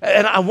saved,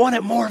 and I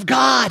wanted more of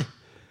God.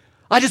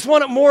 I just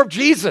wanted more of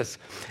Jesus.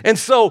 And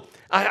so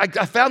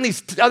I found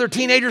these other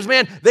teenagers,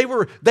 man, they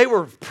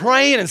were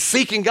praying and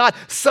seeking God.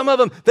 Some of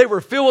them, they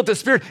were filled with the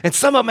Spirit, and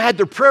some of them had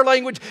their prayer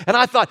language. And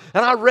I thought,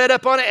 and I read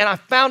up on it, and I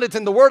found it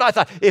in the Word. I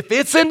thought, if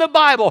it's in the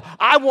Bible,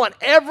 I want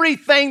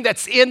everything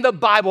that's in the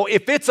Bible.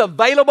 If it's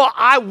available,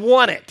 I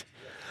want it.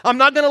 I'm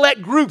not going to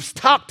let groups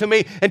talk to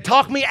me and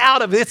talk me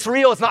out of it. It's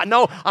real, it's not.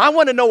 No, I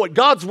want to know what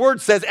God's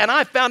Word says, and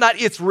I found out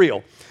it's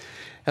real.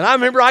 And I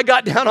remember I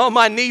got down on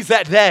my knees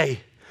that day.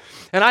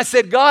 And I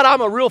said, God, I'm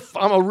a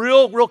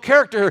real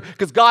character here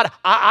because God,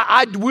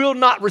 I will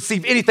not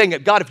receive anything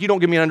of God if you don't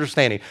give me an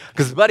understanding.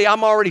 Because, buddy,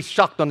 I'm already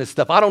shocked on this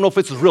stuff. I don't know if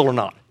this is real or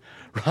not,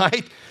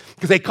 right?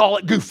 Because they call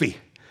it goofy.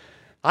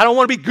 I don't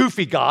want to be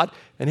goofy, God.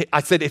 And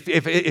I said,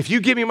 if you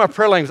give me my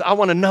prayer language, I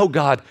want to know,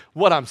 God,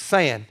 what I'm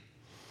saying.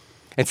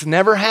 It's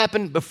never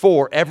happened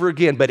before, ever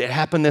again, but it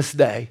happened this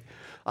day.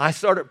 I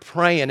started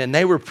praying, and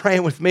they were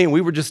praying with me, and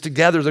we were just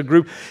together as a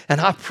group, and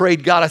I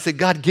prayed, God, I said,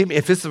 God, give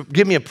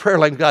me a prayer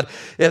like God,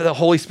 the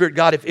Holy Spirit,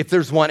 God, if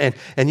there's one.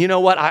 And you know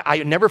what?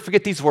 I never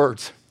forget these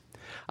words.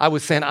 I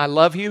was saying, I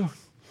love you,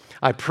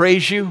 I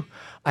praise you,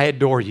 I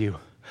adore you.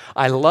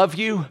 I love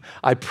you,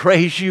 I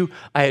praise you,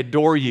 I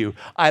adore you.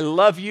 I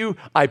love you,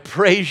 I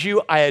praise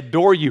you, I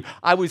adore you.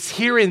 I was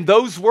hearing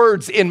those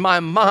words in my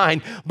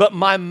mind, but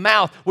my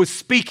mouth was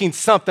speaking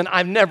something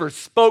I've never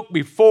spoke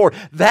before.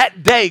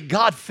 That day,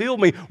 God filled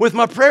me with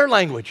my prayer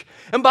language.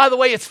 And by the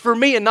way, it's for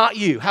me and not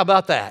you. How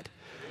about that?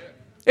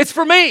 It's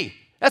for me.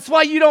 That's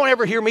why you don't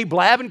ever hear me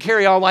blab and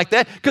carry on like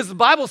that, because the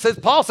Bible says,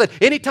 Paul said,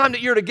 anytime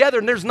that you're together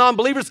and there's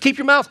non-believers, keep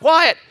your mouth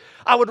quiet.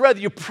 I would rather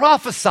you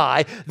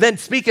prophesy than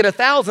speak in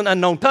 1,000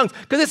 unknown tongues,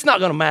 because it's not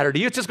going to matter to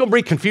you. It's just going to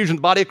bring confusion to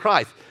the body of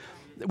Christ.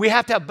 We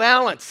have to have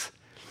balance.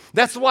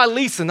 That's why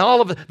Lisa and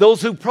all of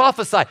those who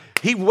prophesy,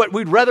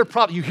 we'd rather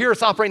you hear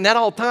us operating that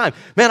all the time.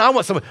 Man, I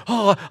want someone,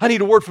 I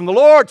need a word from the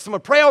Lord.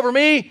 Someone pray over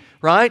me,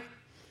 right?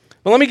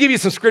 Well, let me give you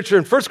some scripture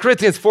in 1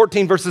 Corinthians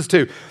 14, verses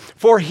 2.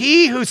 For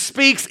he who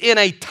speaks in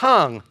a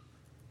tongue,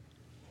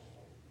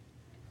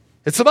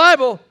 it's the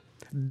Bible,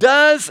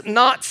 does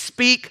not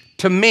speak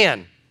to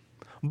men,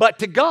 but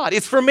to God.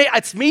 It's for me.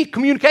 It's me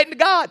communicating to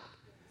God.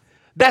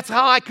 That's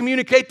how I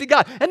communicate to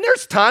God. And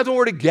there's times when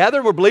we're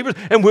together, we're believers,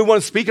 and we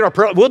want to speak in our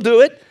prayer. We'll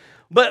do it.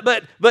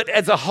 But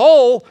as a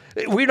whole,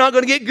 we're not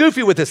going to get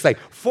goofy with this thing.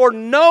 For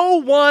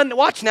no one,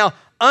 watch now,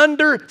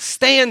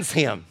 understands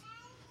him.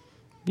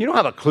 You don't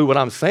have a clue what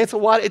I'm saying, so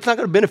why? It's not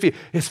going to benefit you.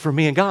 It's for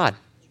me and God.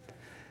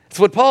 That's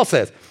what Paul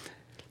says.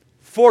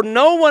 For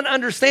no one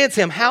understands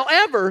him.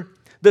 However,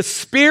 the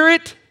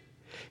Spirit,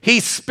 he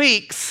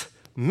speaks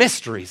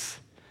mysteries.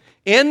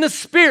 In the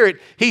Spirit,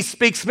 he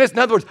speaks mysteries. In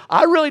other words,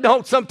 I really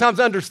don't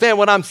sometimes understand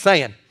what I'm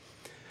saying.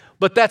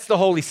 but that's the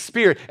Holy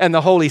Spirit, and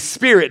the Holy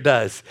Spirit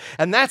does.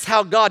 And that's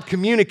how God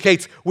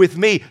communicates with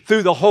me,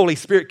 through the Holy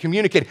Spirit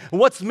communicating.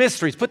 What's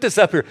mysteries? Put this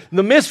up here.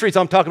 The mysteries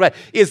I'm talking about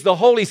is the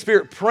Holy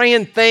Spirit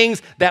praying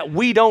things that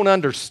we don't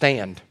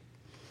understand.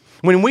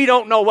 When we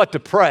don't know what to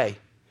pray,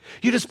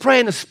 you just pray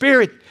in the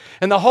Spirit,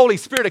 and the Holy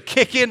Spirit will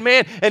kick in,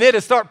 man, and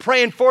it'll start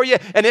praying for you,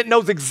 and it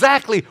knows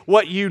exactly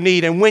what you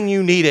need and when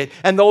you need it,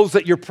 and those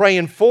that you're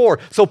praying for.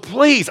 So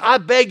please, I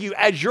beg you,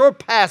 as your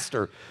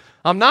pastor,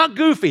 I'm not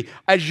goofy,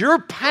 as your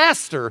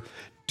pastor,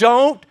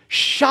 don't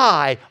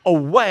shy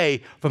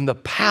away from the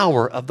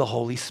power of the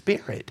Holy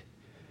Spirit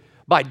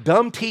by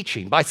dumb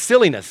teaching, by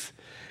silliness,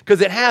 because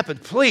it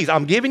happens. Please,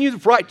 I'm giving you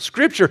the right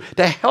scripture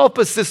to help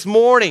us this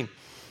morning.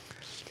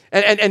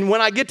 And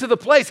when I get to the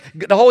place,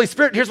 the Holy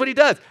Spirit, here's what he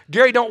does.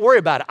 Gary, don't worry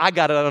about it. I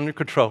got it under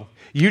control.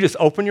 You just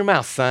open your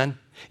mouth, son.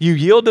 You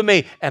yield to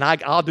me, and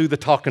I'll do the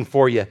talking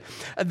for you.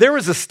 There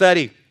was a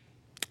study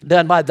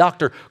done by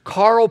Dr.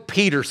 Carl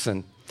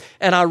Peterson,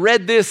 and I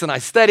read this, and I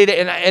studied it,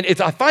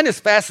 and I find this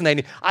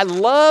fascinating. I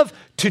love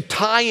to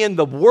tie in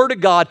the Word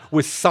of God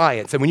with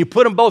science, and when you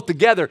put them both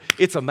together,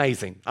 it's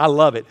amazing. I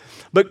love it.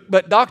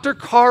 But Dr.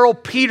 Carl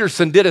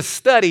Peterson did a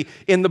study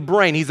in the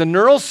brain. He's a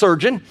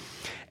neurosurgeon,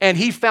 and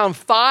he found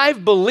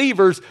 5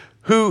 believers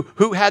who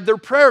had their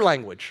prayer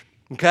language,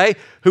 okay,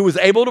 who was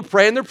able to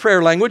pray in their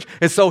prayer language.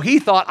 And so he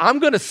thought, I'm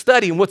going to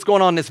study what's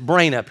going on in this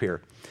brain up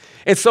here.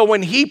 And so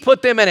when he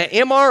put them in an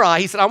MRI,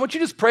 he said, I want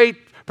you to just pray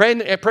in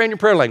your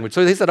prayer language.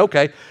 So they said,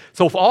 okay.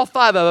 So for all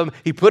 5 of them,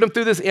 he put them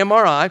through this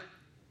MRI.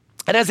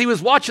 And as he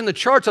was watching the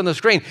charts on the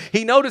screen,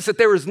 he noticed that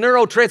there was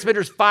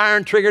neurotransmitters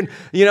firing, triggering,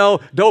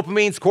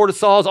 dopamines,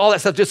 cortisols, all that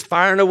stuff just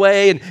firing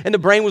away, and the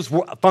brain was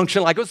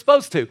functioning like it was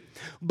supposed to.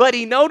 But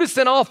he noticed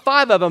in all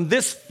 5 of them,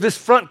 this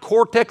front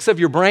cortex of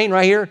your brain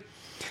right here,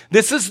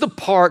 this is the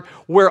part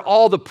where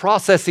all the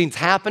processing's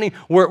happening,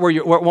 where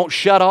it won't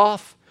shut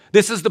off.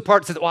 This is the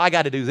part that says, well, I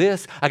got to do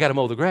this. I got to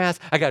mow the grass.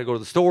 I got to go to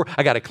the store.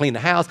 I got to clean the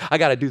house. I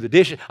got to do the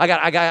dishes. I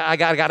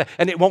got,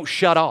 and it won't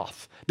shut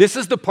off. This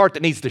is the part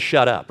that needs to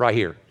shut up right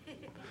here.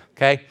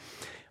 Okay?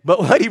 But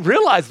what he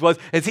realized was,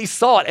 as he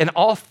saw it, in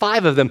all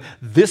 5 of them,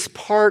 this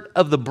part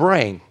of the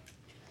brain,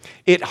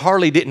 it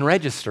hardly didn't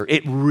register.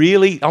 It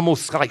really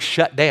almost like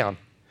shut down.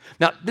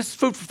 Now, this is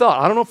food for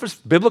thought. I don't know if it's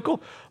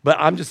biblical, but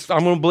I'm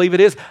going to believe it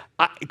is.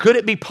 Could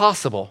it be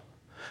possible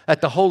that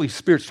the Holy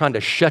Spirit's trying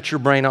to shut your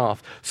brain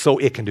off so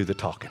it can do the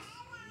talking?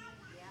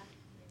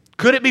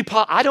 Could it be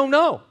possible? I don't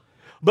know.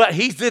 But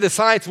he did a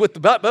science with the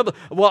Bible.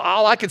 Well,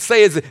 all I could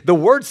say is the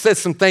Word says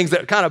some things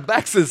that kind of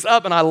backs this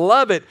up, and I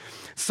love it.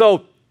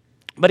 So,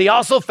 but he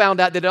also found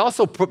out that it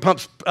also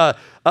pumps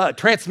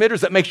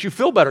transmitters that makes you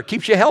feel better,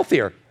 keeps you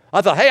healthier.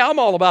 I thought, hey, I'm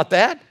all about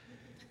that.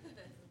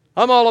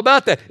 I'm all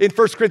about that. In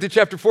 1 Corinthians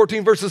chapter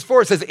 14, verses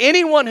 4, it says,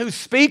 anyone who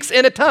speaks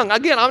in a tongue,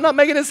 again, I'm not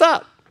making this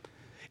up.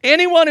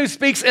 Anyone who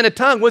speaks in a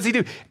tongue, what does he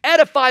do?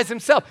 Edifies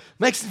himself,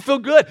 makes him feel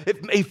good.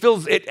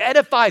 It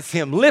edifies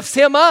him, lifts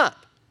him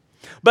up.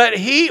 But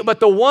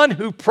the one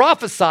who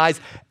prophesies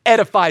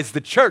edifies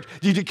the church.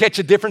 Did you catch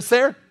a difference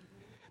there?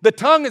 The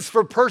tongue is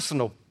for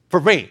personal,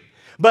 for me.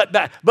 But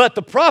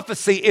the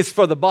prophecy is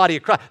for the body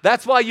of Christ.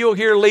 That's why you'll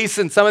hear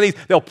Lisa and some of these,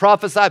 they'll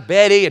prophesy,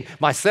 Betty and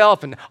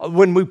myself. And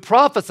when we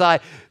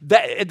prophesy,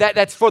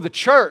 that's for the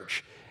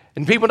church.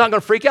 And people are not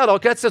going to freak out.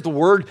 Okay, that's just the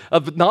word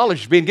of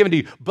knowledge being given to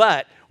you.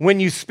 But when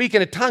you speak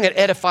in a tongue, it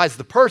edifies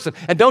the person.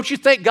 And don't you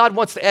think God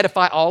wants to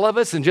edify all of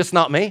us and just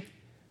not me?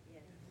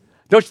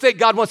 Don't you think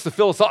God wants to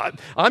fill us all?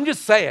 I'm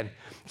just saying.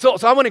 So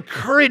I want to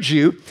encourage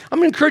you.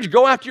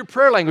 Go after your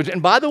prayer language.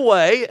 And by the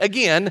way,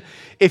 again,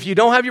 if you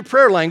don't have your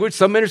prayer language,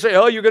 some ministers say,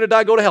 oh, you're going to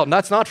die, go to hell. And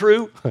that's not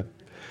true.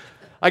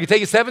 I can tell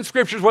you 7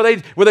 scriptures where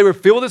they were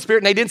filled with the Spirit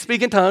and they didn't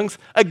speak in tongues.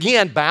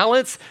 Again,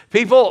 balance.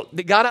 People,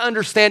 they got to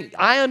understand.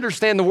 I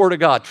understand the Word of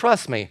God.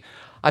 Trust me.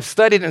 I've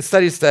studied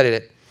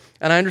it.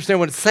 And I understand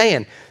what it's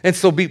saying. And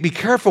so be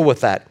careful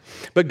with that.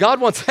 But God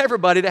wants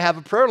everybody to have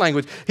a prayer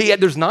language.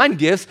 There's 9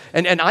 gifts.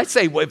 And I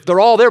say, well, if they're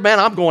all there, man,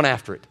 I'm going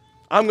after it.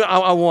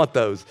 I want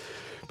those.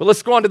 But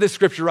let's go on to this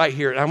scripture right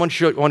here. And I want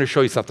to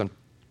show you something.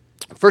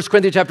 1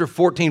 Corinthians chapter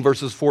 14,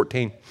 verses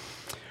 14.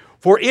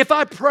 For if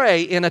I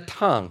pray in a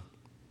tongue,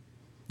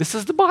 this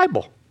is the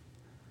Bible.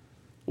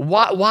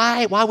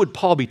 Why would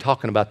Paul be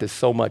talking about this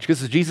so much?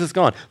 Because Jesus is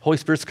gone. Holy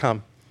Spirit's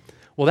come.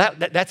 Well,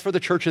 that's for the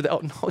church of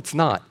no, it's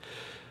not.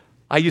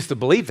 I used to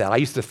believe that. I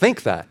used to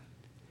think that.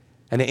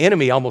 And the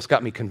enemy almost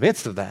got me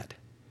convinced of that.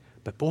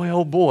 But boy,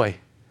 oh boy,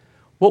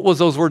 what was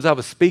those words I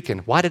was speaking?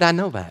 Why did I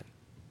know that?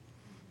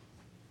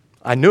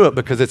 I knew it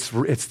because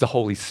it's the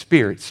Holy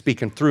Spirit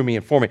speaking through me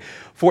and for me.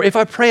 For if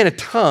I pray in a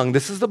tongue,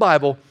 this is the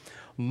Bible,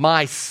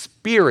 my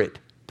spirit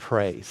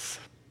prays.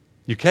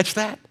 You catch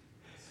that?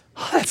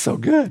 Oh, that's so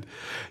good.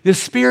 The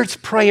Spirit's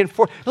praying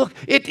for. Look,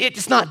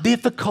 it's not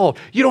difficult.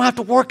 You don't have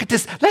to work at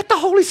this. Let the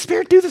Holy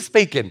Spirit do the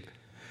speaking.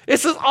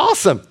 This is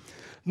awesome.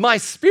 My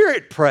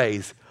spirit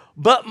prays,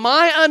 but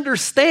my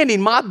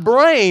understanding, my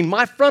brain,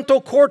 my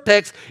frontal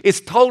cortex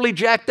is totally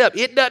jacked up.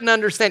 It doesn't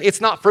understand.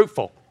 It's not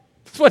fruitful.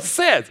 That's what it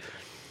says.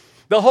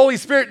 The Holy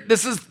Spirit,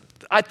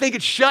 I think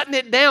it's shutting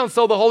it down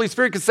so the Holy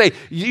Spirit can say,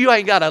 you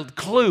ain't got a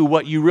clue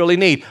what you really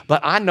need,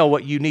 but I know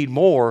what you need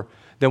more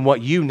than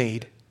what you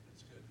need.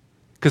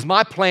 Because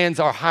my plans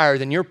are higher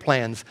than your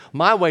plans.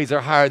 My ways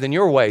are higher than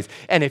your ways.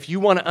 And if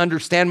you want to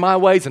understand my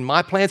ways and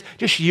my plans,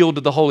 just yield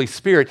to the Holy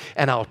Spirit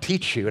and I'll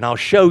teach you and I'll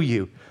show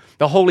you.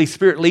 The Holy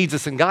Spirit leads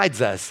us and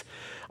guides us.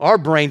 Our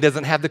brain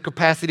doesn't have the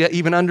capacity to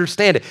even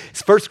understand it.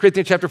 It's 1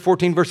 Corinthians chapter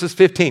 14, verses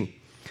 15.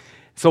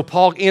 So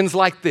Paul ends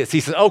like this. He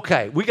says,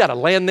 okay, we got to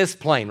land this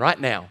plane right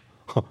now.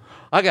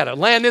 I got to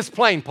land this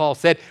plane, Paul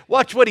said.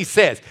 Watch what he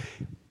says.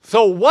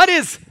 So what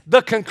is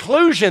the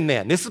conclusion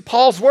then? This is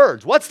Paul's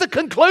words. What's the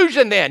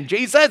conclusion then,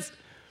 Jesus?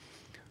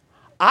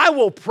 I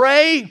will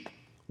pray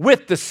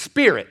with the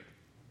Spirit.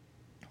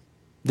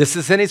 This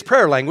is in his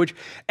prayer language.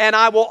 And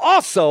I will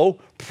also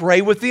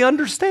pray with the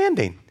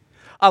understanding,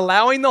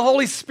 allowing the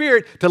Holy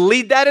Spirit to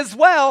lead that as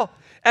well.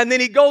 And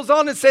then he goes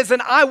on and says,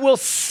 and I will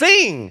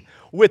sing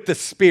with the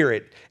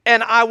Spirit.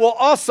 And I will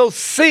also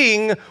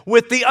sing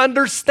with the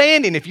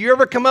understanding. If you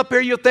ever come up here,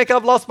 you'll think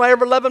I've lost my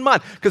ever-loving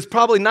mind. Because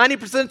probably 90%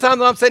 of the time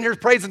that I'm sitting here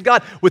praising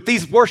God with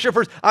these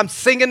worshipers, I'm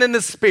singing in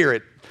the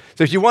Spirit.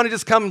 So if you want to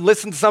just come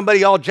listen to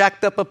somebody all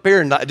jacked up here,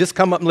 and just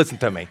come up and listen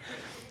to me.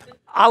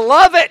 I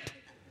love it.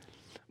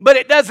 But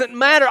it doesn't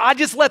matter. I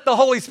just let the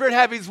Holy Spirit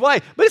have his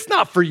way. But it's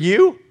not for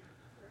you.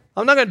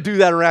 I'm not going to do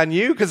that around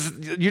you because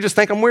you just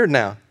think I'm weird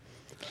now.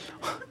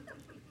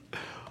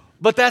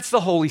 But that's the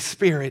Holy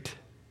Spirit.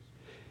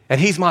 And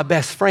he's my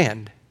best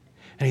friend,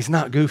 and he's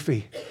not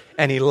goofy,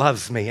 and he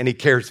loves me, and he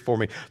cares for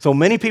me. So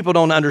many people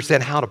don't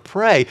understand how to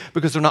pray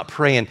because they're not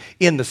praying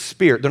in the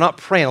Spirit. They're not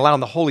praying, allowing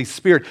the Holy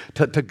Spirit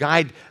to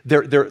guide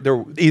their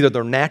either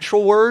their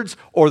natural words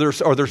or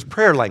their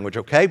prayer language,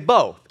 okay?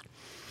 Both.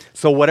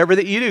 So whatever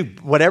that you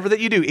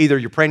do, either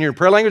you're praying in your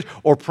prayer language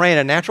or praying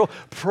in natural,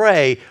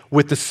 pray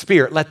with the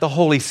Spirit. Let the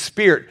Holy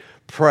Spirit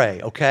pray,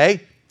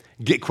 okay?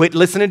 Quit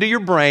listening to your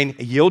brain,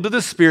 yield to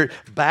the Spirit,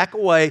 back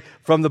away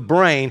from the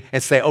brain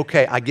and say,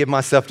 okay, I give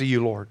myself to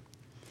you, Lord.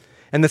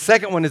 And the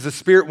second one is the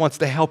Spirit wants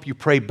to help you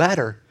pray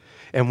better.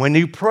 And when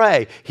you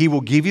pray, he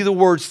will give you the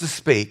words to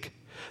speak.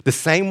 The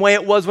same way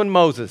it was when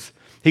Moses,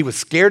 he was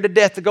scared to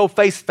death to go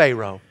face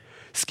Pharaoh.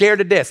 Scared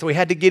to death. So he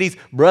had to get his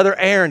brother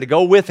Aaron to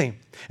go with him.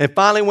 And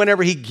finally,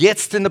 whenever he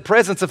gets in the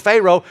presence of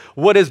Pharaoh,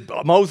 what does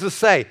Moses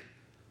say?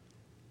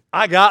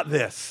 I got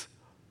this.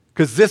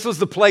 Because this was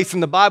the place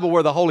in the Bible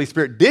where the Holy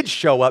Spirit did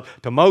show up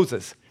to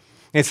Moses.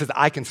 And it says,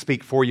 I can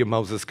speak for you,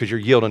 Moses, because you're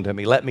yielding to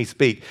me. Let me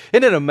speak.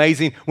 Isn't it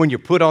amazing when you're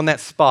put on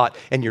that spot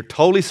and you're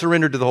totally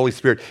surrendered to the Holy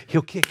Spirit?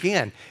 He'll kick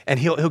in and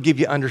he'll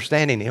give you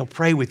understanding. He'll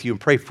pray with you and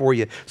pray for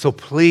you. So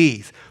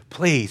please,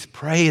 please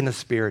pray in the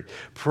Spirit.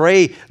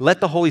 Pray.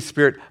 Let the Holy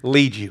Spirit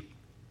lead you.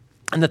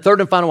 And the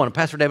third and final one,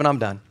 Pastor David, I'm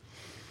done.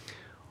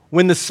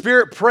 When the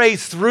Spirit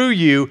prays through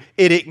you,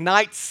 it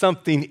ignites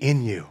something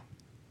in you.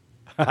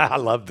 I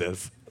love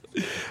this.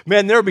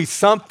 Man, there'll be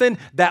something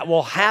that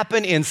will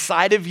happen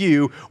inside of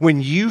you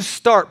when you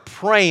start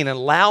praying and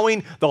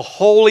allowing the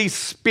Holy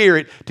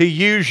Spirit to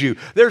use you.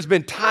 There's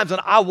been times when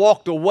I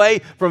walked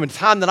away from a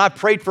time that I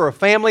prayed for a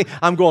family.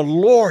 I'm going,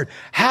 Lord,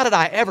 how did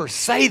I ever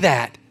say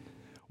that?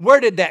 Where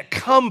did that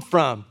come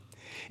from?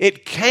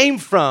 It came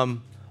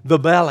from the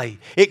belly.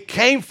 It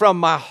came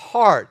from my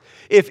heart.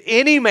 If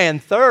any man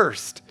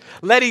thirst,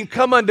 let him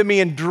come unto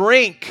me and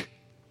drink.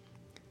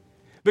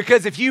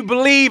 Because if you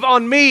believe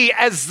on me,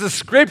 as the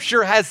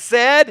scripture has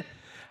said,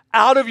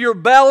 out of your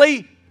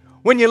belly,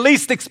 when you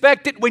least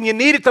expect it, when you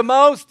need it the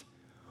most,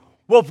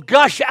 will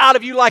gush out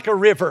of you like a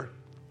river.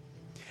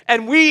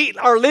 And we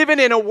are living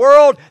in a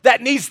world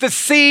that needs to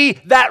see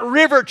that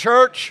river,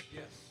 church.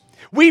 Yes.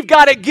 We've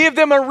got to give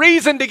them a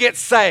reason to get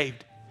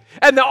saved.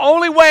 And the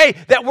only way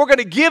that we're going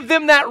to give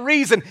them that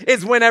reason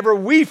is whenever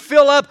we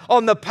fill up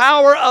on the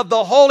power of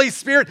the Holy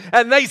Spirit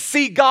and they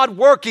see God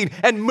working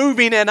and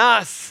moving in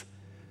us.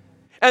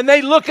 And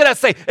they look at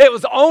us and say, it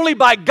was only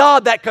by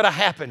God that could have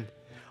happened.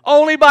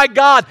 Only by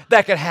God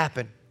that could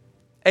happen.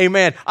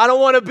 Amen. I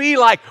don't want to be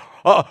like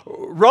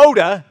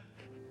Rhoda,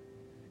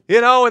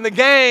 and the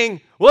gang.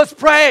 Well, let's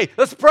pray.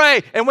 Let's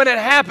pray. And when it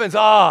happens,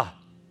 what are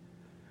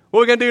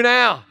we going to do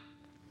now?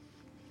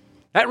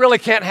 That really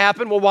can't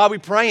happen. Well, why are we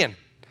praying?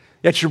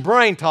 That's your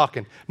brain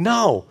talking.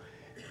 No.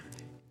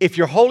 If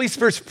your Holy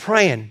Spirit's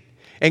praying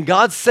and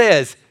God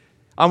says,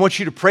 I want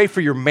you to pray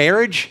for your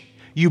marriage,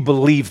 you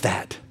believe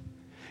that.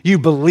 You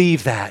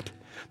believe that.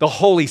 The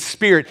Holy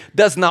Spirit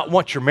does not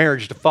want your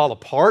marriage to fall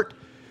apart.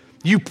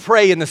 You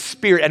pray in the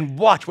Spirit and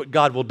watch what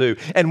God will do.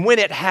 And when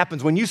it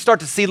happens, when you start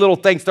to see little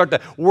things start to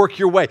work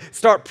your way,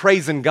 start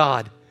praising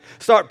God.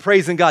 Start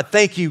praising God.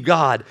 Thank you,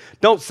 God.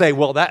 Don't say,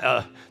 well,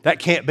 that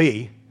can't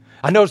be.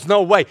 I know there's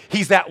no way.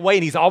 He's that way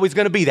and he's always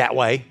going to be that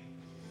way.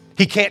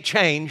 He can't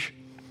change.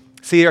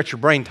 See, that's your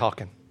brain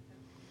talking.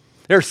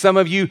 There's some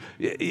of you,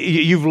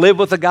 you've lived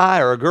with a guy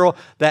or a girl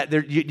that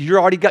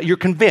you're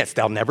convinced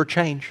they'll never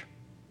change.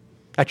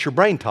 That's your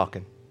brain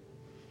talking.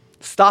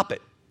 Stop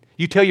it.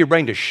 You tell your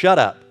brain to shut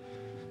up.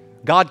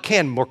 God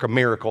can work a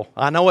miracle.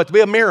 I know it to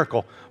be a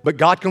miracle, but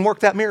God can work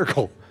that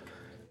miracle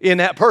in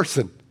that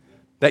person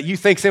that you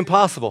think's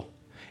impossible.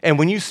 And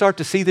when you start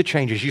to see the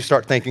changes, you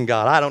start thinking,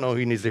 God, I don't know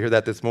who needs to hear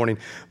that this morning,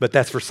 but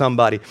that's for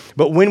somebody.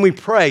 But when we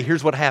pray,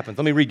 here's what happens.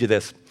 Let me read you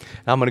this.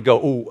 I'm going to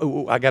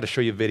go, I got to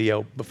show you a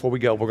video. Before we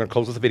go, we're going to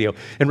close with a video.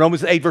 In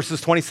Romans 8, verses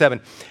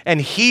 27,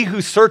 and he who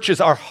searches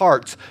our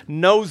hearts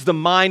knows the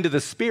mind of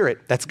the Spirit.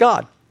 That's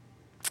God.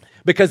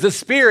 Because the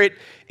Spirit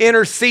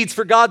intercedes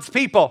for God's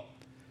people.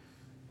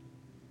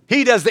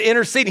 He does the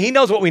interceding. He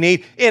knows what we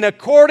need in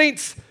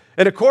accordance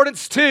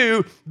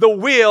to the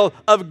will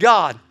of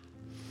God.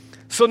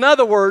 So in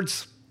other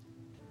words,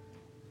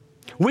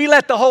 we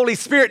let the Holy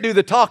Spirit do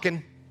the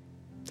talking,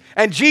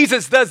 and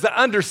Jesus does the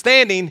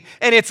understanding,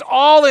 and it's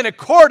all in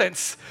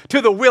accordance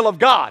to the will of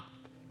God.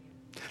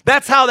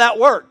 That's how that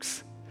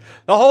works.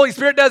 The Holy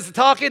Spirit does the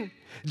talking,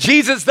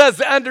 Jesus does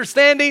the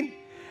understanding,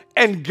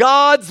 and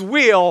God's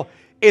will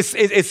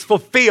is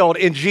fulfilled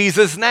in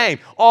Jesus' name.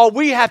 All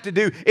we have to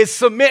do is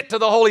submit to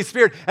the Holy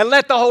Spirit and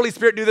let the Holy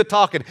Spirit do the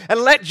talking and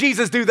let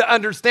Jesus do the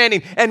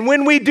understanding. And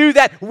when we do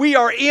that, we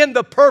are in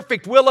the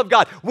perfect will of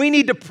God. We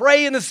need to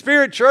pray in the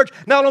Spirit, church.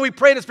 Not only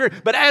pray in the Spirit,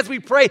 but as we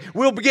pray,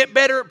 we'll get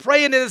better at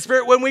praying in the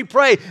Spirit when we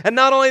pray. And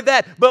not only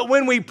that, but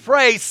when we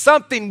pray,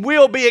 something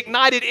will be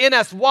ignited in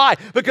us. Why?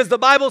 Because the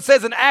Bible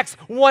says in Acts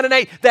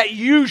 1:8 that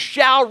you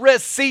shall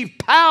receive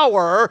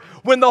power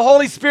when the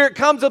Holy Spirit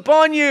comes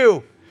upon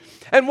you.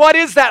 And what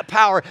is that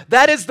power?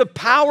 That is the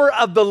power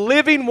of the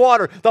living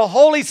water, the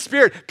Holy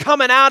Spirit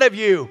coming out of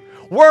you,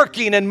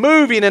 working and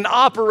moving and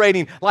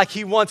operating like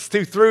He wants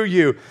to through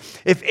you.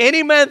 If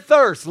any man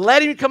thirst,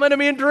 let him come unto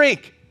me and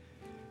drink.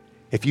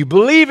 If you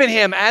believe in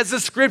Him, as the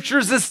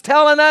Scriptures is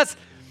telling us,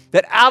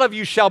 that out of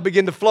you shall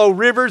begin to flow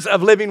rivers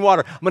of living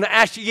water. I'm going to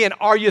ask you again,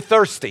 are you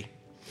thirsty?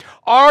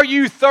 Are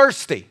you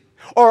thirsty?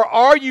 Or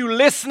are you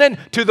listening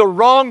to the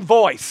wrong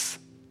voice?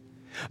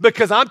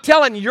 Because I'm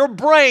telling you, your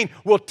brain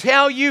will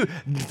tell you,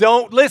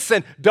 don't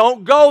listen,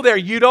 don't go there.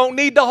 You don't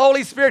need the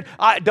Holy Spirit.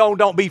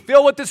 Don't be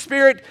filled with the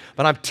Spirit.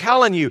 But I'm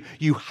telling you,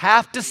 you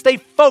have to stay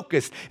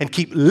focused and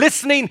keep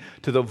listening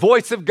to the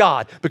voice of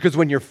God. Because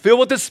when you're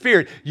filled with the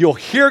Spirit, you'll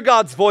hear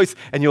God's voice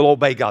and you'll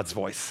obey God's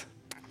voice.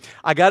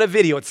 I got a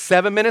video. It's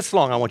 7 minutes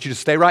long. I want you to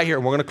stay right here.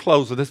 And we're going to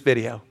close with this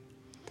video.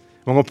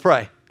 We're going to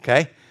pray,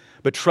 okay?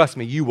 But trust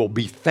me, you will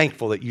be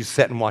thankful that you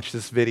sat and watched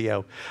this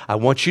video. I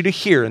want you to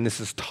hear, and this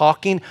is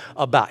talking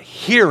about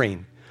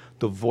hearing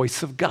the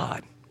voice of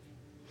God.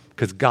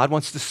 Because God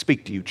wants to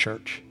speak to you,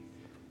 church.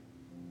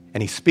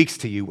 And He speaks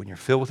to you when you're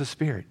filled with the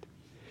Spirit.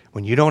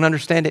 When you don't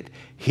understand it,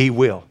 He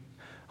will.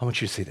 I want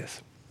you to see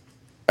this.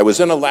 I was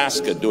in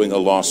Alaska doing a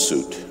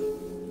lawsuit.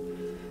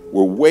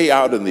 We're way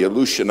out in the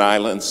Aleutian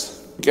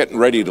Islands, getting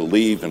ready to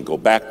leave and go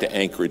back to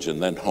Anchorage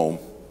and then home.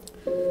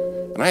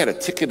 And I had a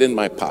ticket in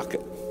my pocket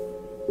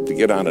to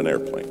get on an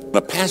airplane.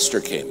 A pastor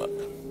came up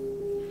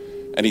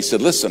and he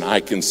said, listen, I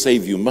can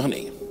save you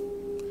money.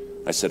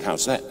 I said,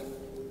 how's that?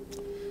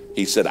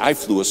 He said, I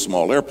flew a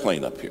small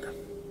airplane up here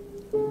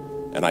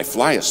and I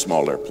fly a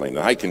small airplane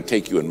and I can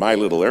take you in my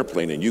little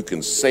airplane and you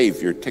can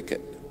save your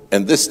ticket.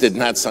 And this did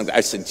not sound,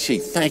 I said, gee,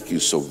 thank you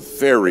so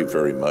very,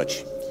 very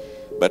much.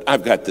 But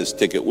I've got this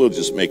ticket. We'll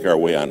just make our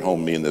way on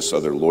home, me and this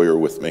other lawyer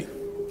with me.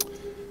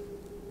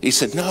 He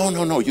said,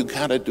 no, you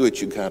gotta do it,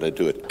 you gotta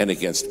do it. And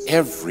against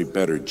every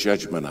better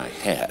judgment I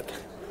had,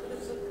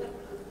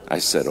 I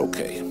said,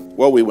 okay.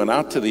 Well, we went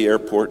out to the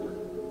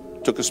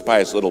airport, took us by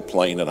his little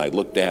plane, and I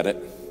looked at it,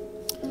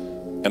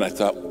 and I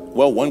thought,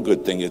 well, one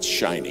good thing, it's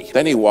shiny.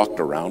 Then he walked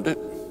around it.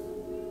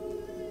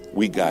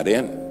 We got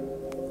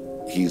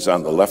in. He's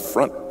on the left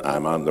front,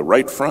 I'm on the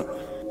right front.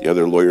 The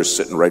other lawyer's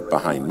sitting right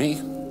behind me.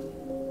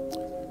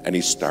 And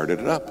he started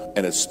it up,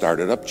 and it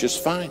started up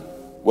just fine.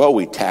 Well,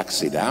 we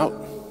taxied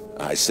out.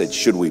 I said,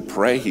 should we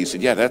pray? He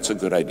said, yeah, that's a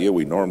good idea.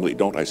 We normally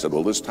don't. I said,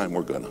 well, this time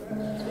we're gonna.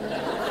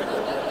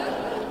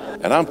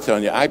 And I'm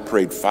telling you, I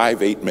prayed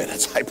 8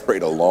 minutes. I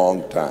prayed a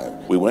long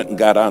time. We went and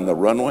got on the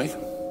runway.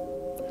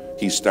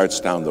 He starts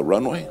down the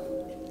runway.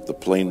 The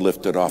plane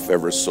lifted off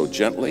ever so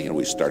gently, and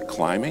we start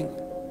climbing.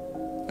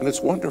 And it's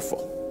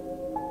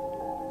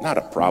wonderful. Not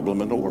a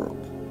problem in the world.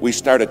 We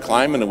started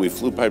climbing, and we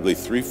flew probably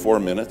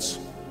 3-4 minutes.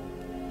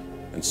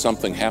 And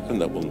something happened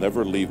that will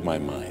never leave my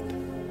mind.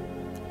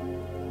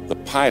 The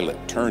pilot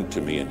turned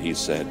to me and he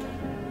said,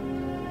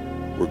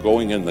 we're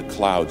going in the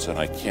clouds and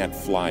I can't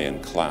fly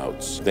in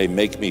clouds. They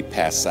make me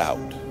pass out.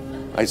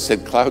 I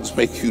said, clouds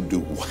make you do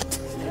what?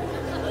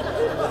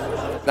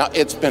 Now,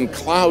 it's been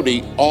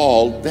cloudy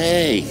all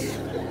day.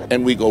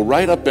 And we go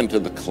right up into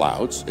the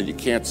clouds and you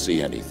can't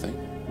see anything.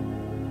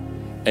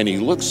 And he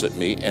looks at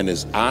me and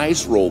his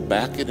eyes roll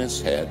back in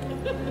his head.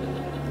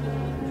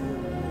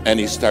 And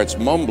he starts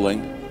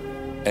mumbling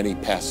and he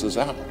passes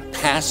out.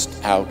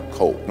 Passed out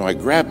cold. Now I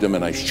grabbed him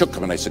and I shook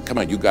him and I said, come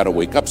on, you got to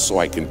wake up so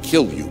I can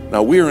kill you.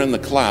 Now we're in the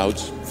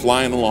clouds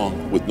flying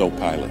along with no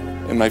pilot.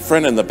 And my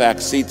friend in the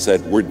back seat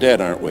said, we're dead,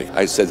 aren't we?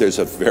 I said, there's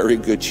a very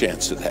good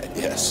chance of that,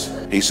 yes.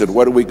 He said,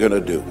 what are we going to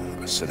do?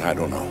 I said, I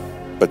don't know.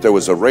 But there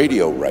was a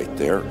radio right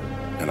there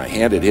and I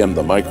handed him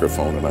the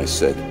microphone and I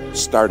said,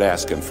 start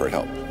asking for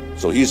help.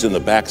 So he's in the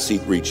back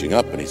seat reaching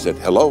up and he said,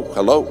 hello,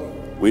 hello.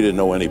 We didn't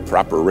know any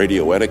proper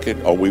radio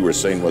etiquette. All we were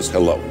saying was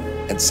hello.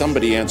 And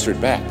somebody answered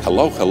back,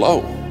 hello,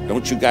 hello.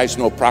 Don't you guys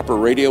know proper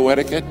radio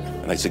etiquette?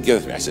 And I said, give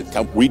it to me. I said,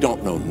 tell them we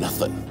don't know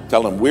nothing.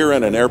 Tell them we're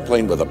in an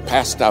airplane with a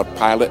passed out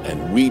pilot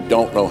and we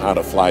don't know how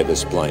to fly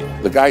this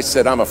plane. The guy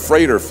said, I'm a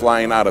freighter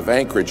flying out of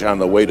Anchorage on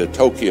the way to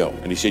Tokyo.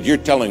 And he said, you're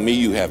telling me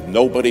you have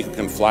nobody who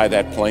can fly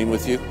that plane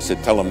with you? I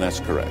said, tell them that's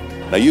correct.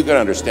 Now you got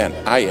to understand,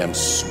 I am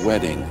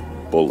sweating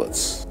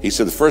bullets. He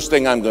said, the first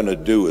thing I'm going to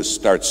do is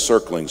start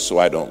circling so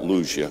I don't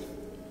lose you,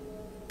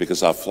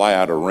 because I'll fly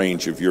out of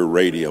range of your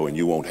radio and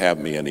you won't have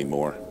me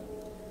anymore.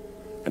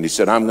 And he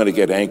said, I'm going to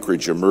get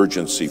Anchorage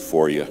Emergency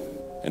for you.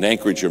 And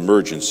Anchorage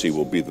Emergency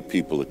will be the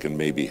people that can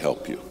maybe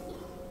help you.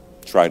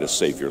 Try to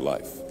save your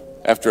life.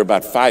 After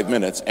about 5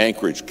 minutes,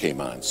 Anchorage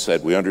came on,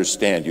 said, we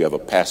understand you have a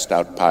passed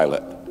out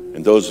pilot,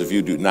 and those of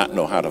you do not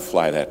know how to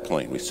fly that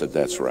plane. We said,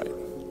 that's right.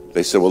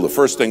 They said, well, the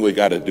first thing we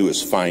got to do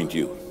is find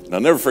you. And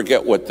I'll never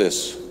forget what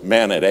this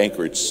man at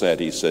Anchorage said.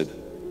 He said,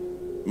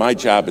 my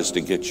job is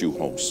to get you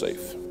home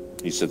safe.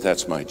 He said,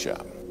 that's my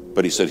job.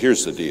 But he said,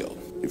 here's the deal.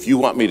 If you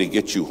want me to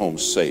get you home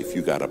safe,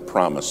 you got to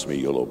promise me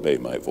you'll obey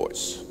my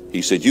voice.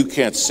 He said, you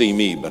can't see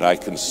me, but I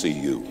can see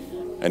you.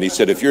 And he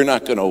said, if you're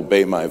not going to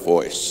obey my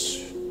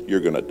voice, you're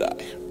going to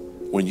die.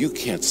 When you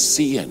can't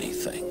see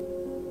anything,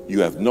 you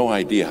have no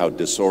idea how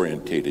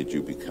disorientated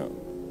you become.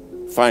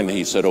 Finally,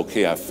 he said,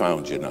 okay, I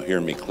found you. Now hear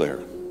me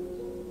clear.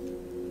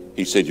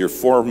 He said, you're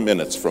 4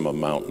 minutes from a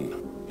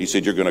mountain. He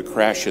said, you're going to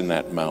crash in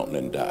that mountain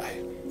and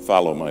die.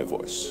 Follow my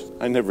voice.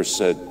 I never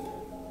said,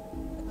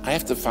 I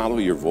have to follow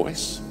your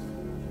voice?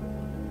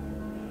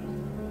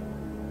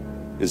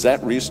 Is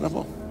that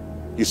reasonable?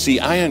 You see,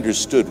 I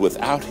understood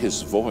without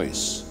his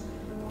voice,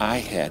 I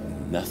had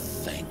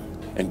nothing.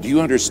 And do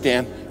you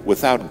understand?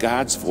 Without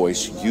God's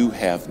voice, you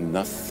have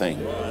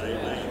nothing.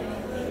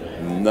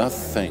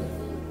 Nothing.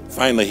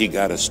 Finally, he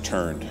got us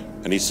turned.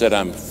 And he said,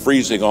 I'm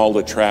freezing all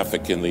the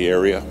traffic in the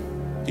area.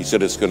 He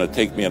said, it's going to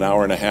take me an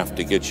hour and a half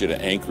to get you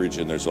to Anchorage,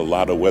 and there's a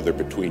lot of weather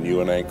between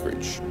you and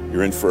Anchorage.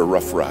 You're in for a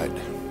rough ride.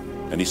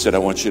 And he said, I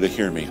want you to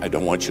hear me. I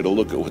don't want you to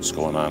look at what's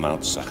going on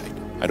outside.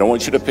 I don't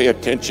want you to pay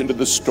attention to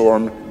the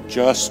storm,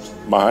 just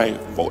my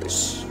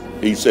voice.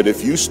 He said,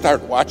 if you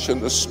start watching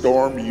the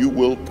storm, you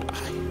will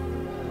die.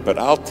 But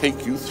I'll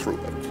take you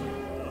through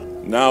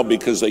it. Now,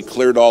 because they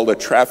cleared all the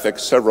traffic,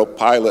 several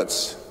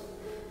pilots,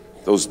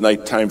 those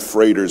nighttime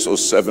freighters,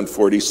 those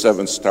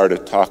 747s,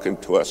 started talking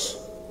to us.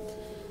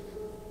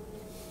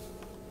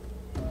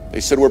 They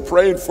said, we're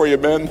praying for you,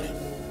 men.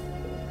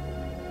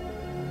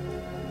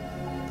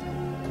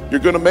 You're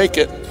going to make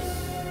it.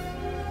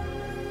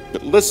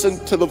 But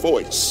listen to the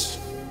voice.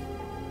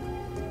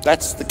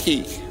 That's the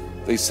key.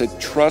 They said,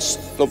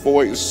 trust the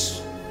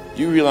voice.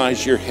 You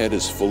realize your head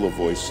is full of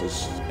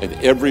voices, and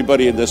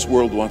everybody in this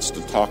world wants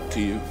to talk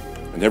to you,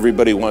 and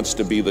everybody wants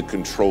to be the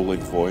controlling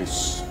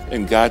voice.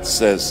 And God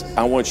says,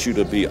 I want you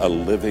to be a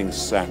living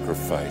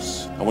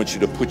sacrifice. I want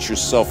you to put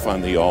yourself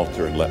on the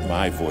altar and let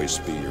my voice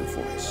be your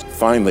voice.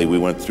 Finally, we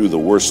went through the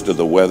worst of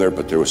the weather,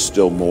 but there was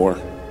still more.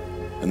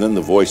 And then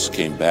the voice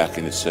came back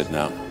and it said,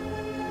 now,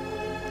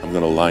 I'm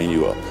going to line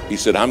you up. He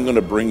said, I'm going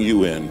to bring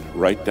you in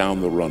right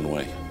down the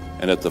runway.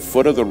 And at the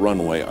foot of the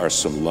runway are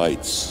some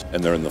lights,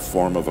 and they're in the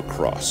form of a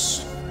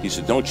cross. He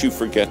said, don't you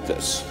forget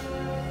this.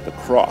 The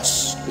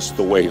cross is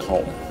the way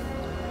home.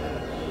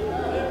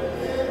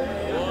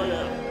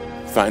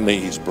 Finally,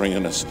 he's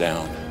bringing us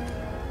down.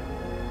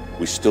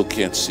 We still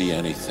can't see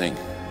anything.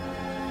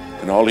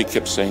 And all he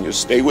kept saying is,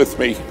 stay with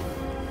me.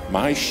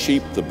 My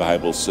sheep, the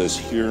Bible says,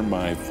 hear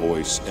my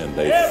voice and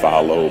they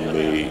follow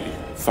me.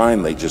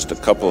 Finally, just a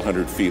couple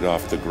 100 feet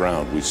off the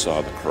ground, we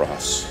saw the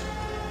cross.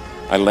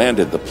 I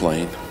landed the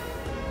plane.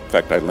 In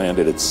fact, I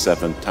landed it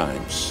 7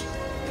 times.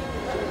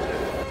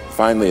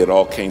 Finally, it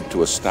all came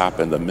to a stop,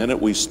 and the minute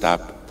we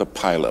stopped, the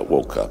pilot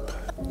woke up.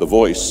 The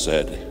voice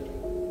said,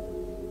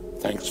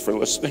 thanks for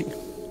listening.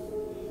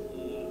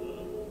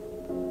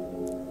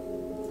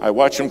 I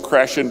watch them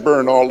crash and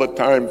burn all the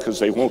time because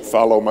they won't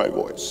follow my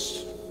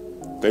voice.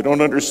 They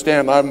don't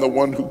understand I'm the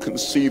one who can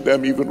see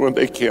them even when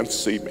they can't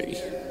see me.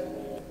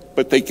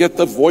 But they get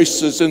the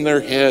voices in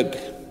their head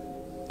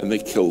and they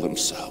kill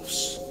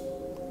themselves.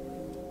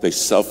 They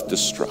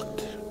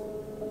self-destruct.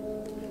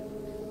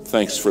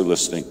 Thanks for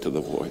listening to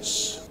the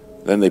voice.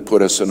 Then they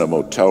put us in a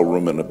motel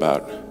room, and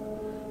about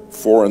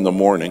 4 a.m,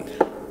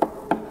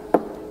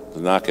 the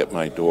knock at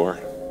my door.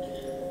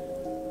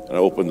 And I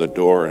opened the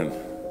door, and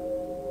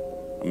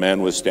a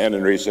man was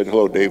standing there. He said,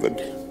 hello, David.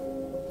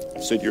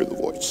 I said, you're the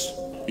voice.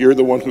 You're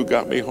the one who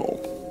got me home.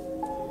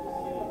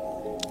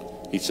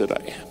 He said,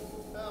 I am.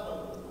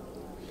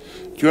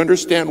 Do you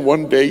understand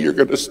one day you're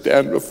going to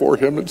stand before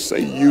him and say,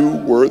 you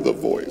were the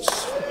voice.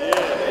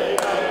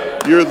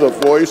 You're the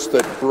voice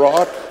that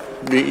brought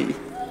me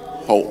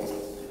home.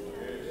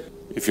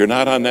 If you're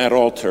not on that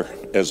altar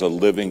as a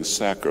living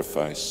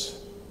sacrifice,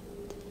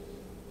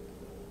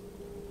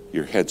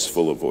 your head's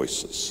full of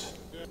voices.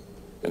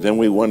 And then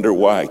we wonder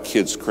why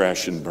kids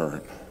crash and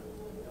burn.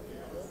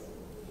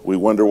 We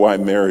wonder why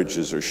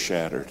marriages are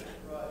shattered.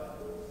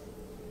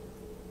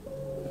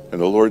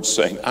 And the Lord's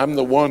saying, I'm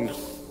the one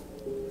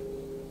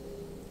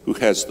who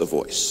has the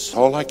voice.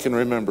 All I can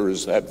remember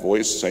is that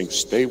voice saying,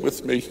 stay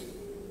with me.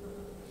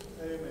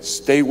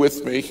 Stay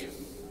with me.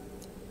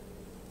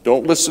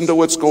 Don't listen to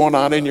what's going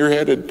on in your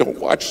head and don't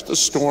watch the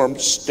storm.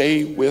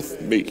 Stay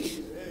with me.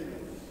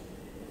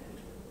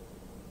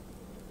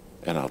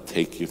 And I'll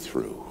take you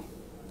through.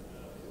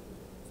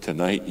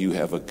 Tonight you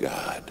have a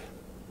God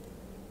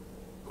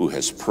who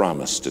has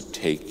promised to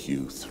take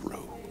you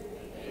through.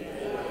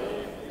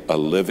 A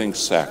living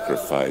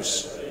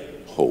sacrifice,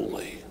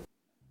 holy.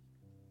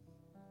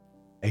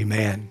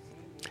 Amen.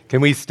 Can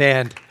we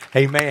stand?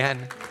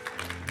 Amen.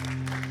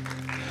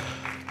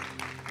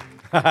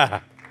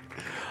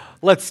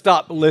 Let's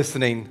stop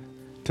listening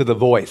to the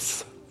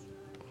voice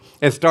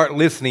and start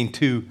listening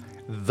to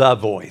the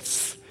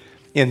voice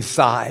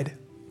inside.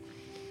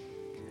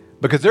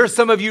 Because there's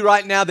some of you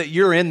right now that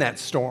you're in that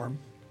storm.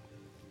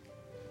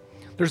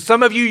 There's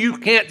some of you, you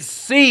can't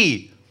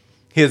see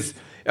his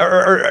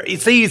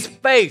see his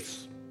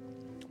face,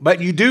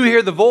 but you do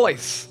hear the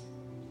voice.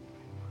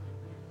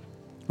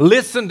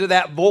 Listen to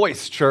that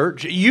voice,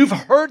 church. You've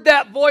heard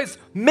that voice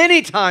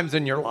many times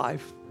in your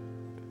life.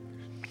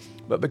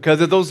 But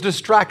because of those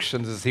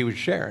distractions, as he was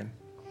sharing,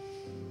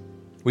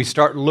 we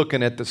start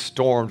looking at the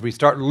storms. We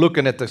start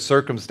looking at the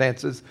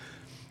circumstances.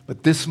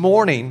 But this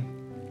morning,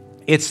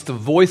 it's the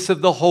voice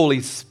of the Holy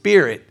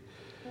Spirit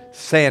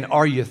saying,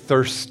 are you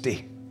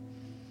thirsty?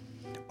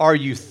 Are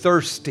you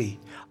thirsty?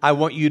 I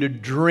want you to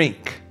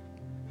drink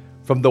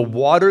from the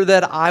water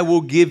that I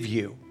will give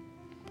you,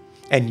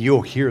 and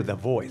you'll hear the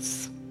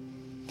voice.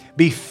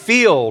 Be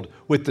filled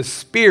with the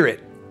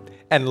Spirit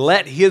and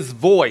let his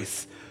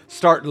voice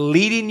start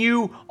leading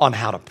you on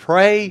how to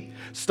pray,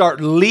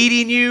 start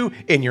leading you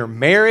in your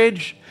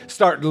marriage,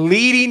 start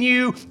leading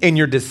you in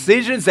your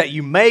decisions that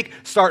you make,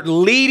 start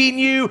leading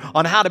you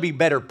on how to be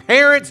better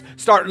parents,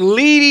 start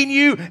leading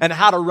you and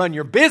how to run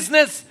your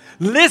business.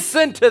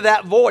 Listen to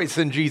that voice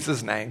in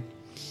Jesus' name.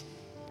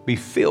 Be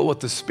filled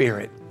with the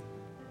Spirit.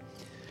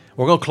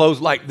 We're going to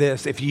close like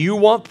this. If you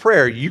want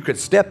prayer, you could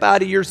step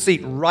out of your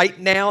seat right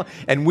now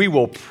and we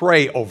will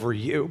pray over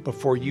you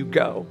before you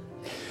go.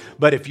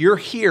 But if you're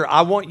here,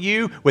 I want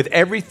you, with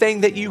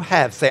everything that you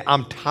have, say,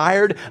 I'm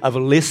tired of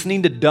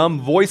listening to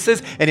dumb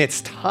voices, and it's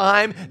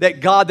time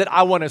that, God, that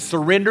I want to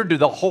surrender to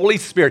the Holy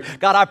Spirit.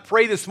 God, I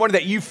pray this morning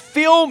that you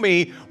fill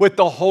me with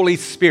the Holy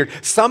Spirit.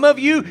 Some of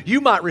you, you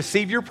might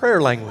receive your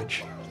prayer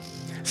language.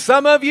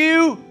 Some of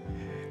you,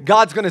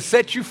 God's going to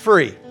set you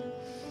free.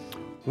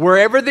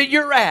 Wherever that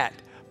you're at,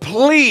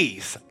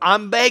 please,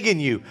 I'm begging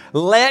you,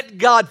 let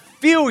God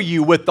fill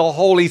you with the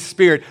Holy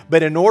Spirit.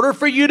 But in order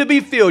for you to be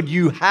filled,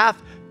 you have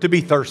to be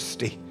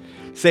thirsty.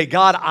 Say,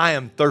 God, I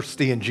am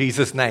thirsty in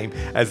Jesus' name.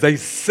 As they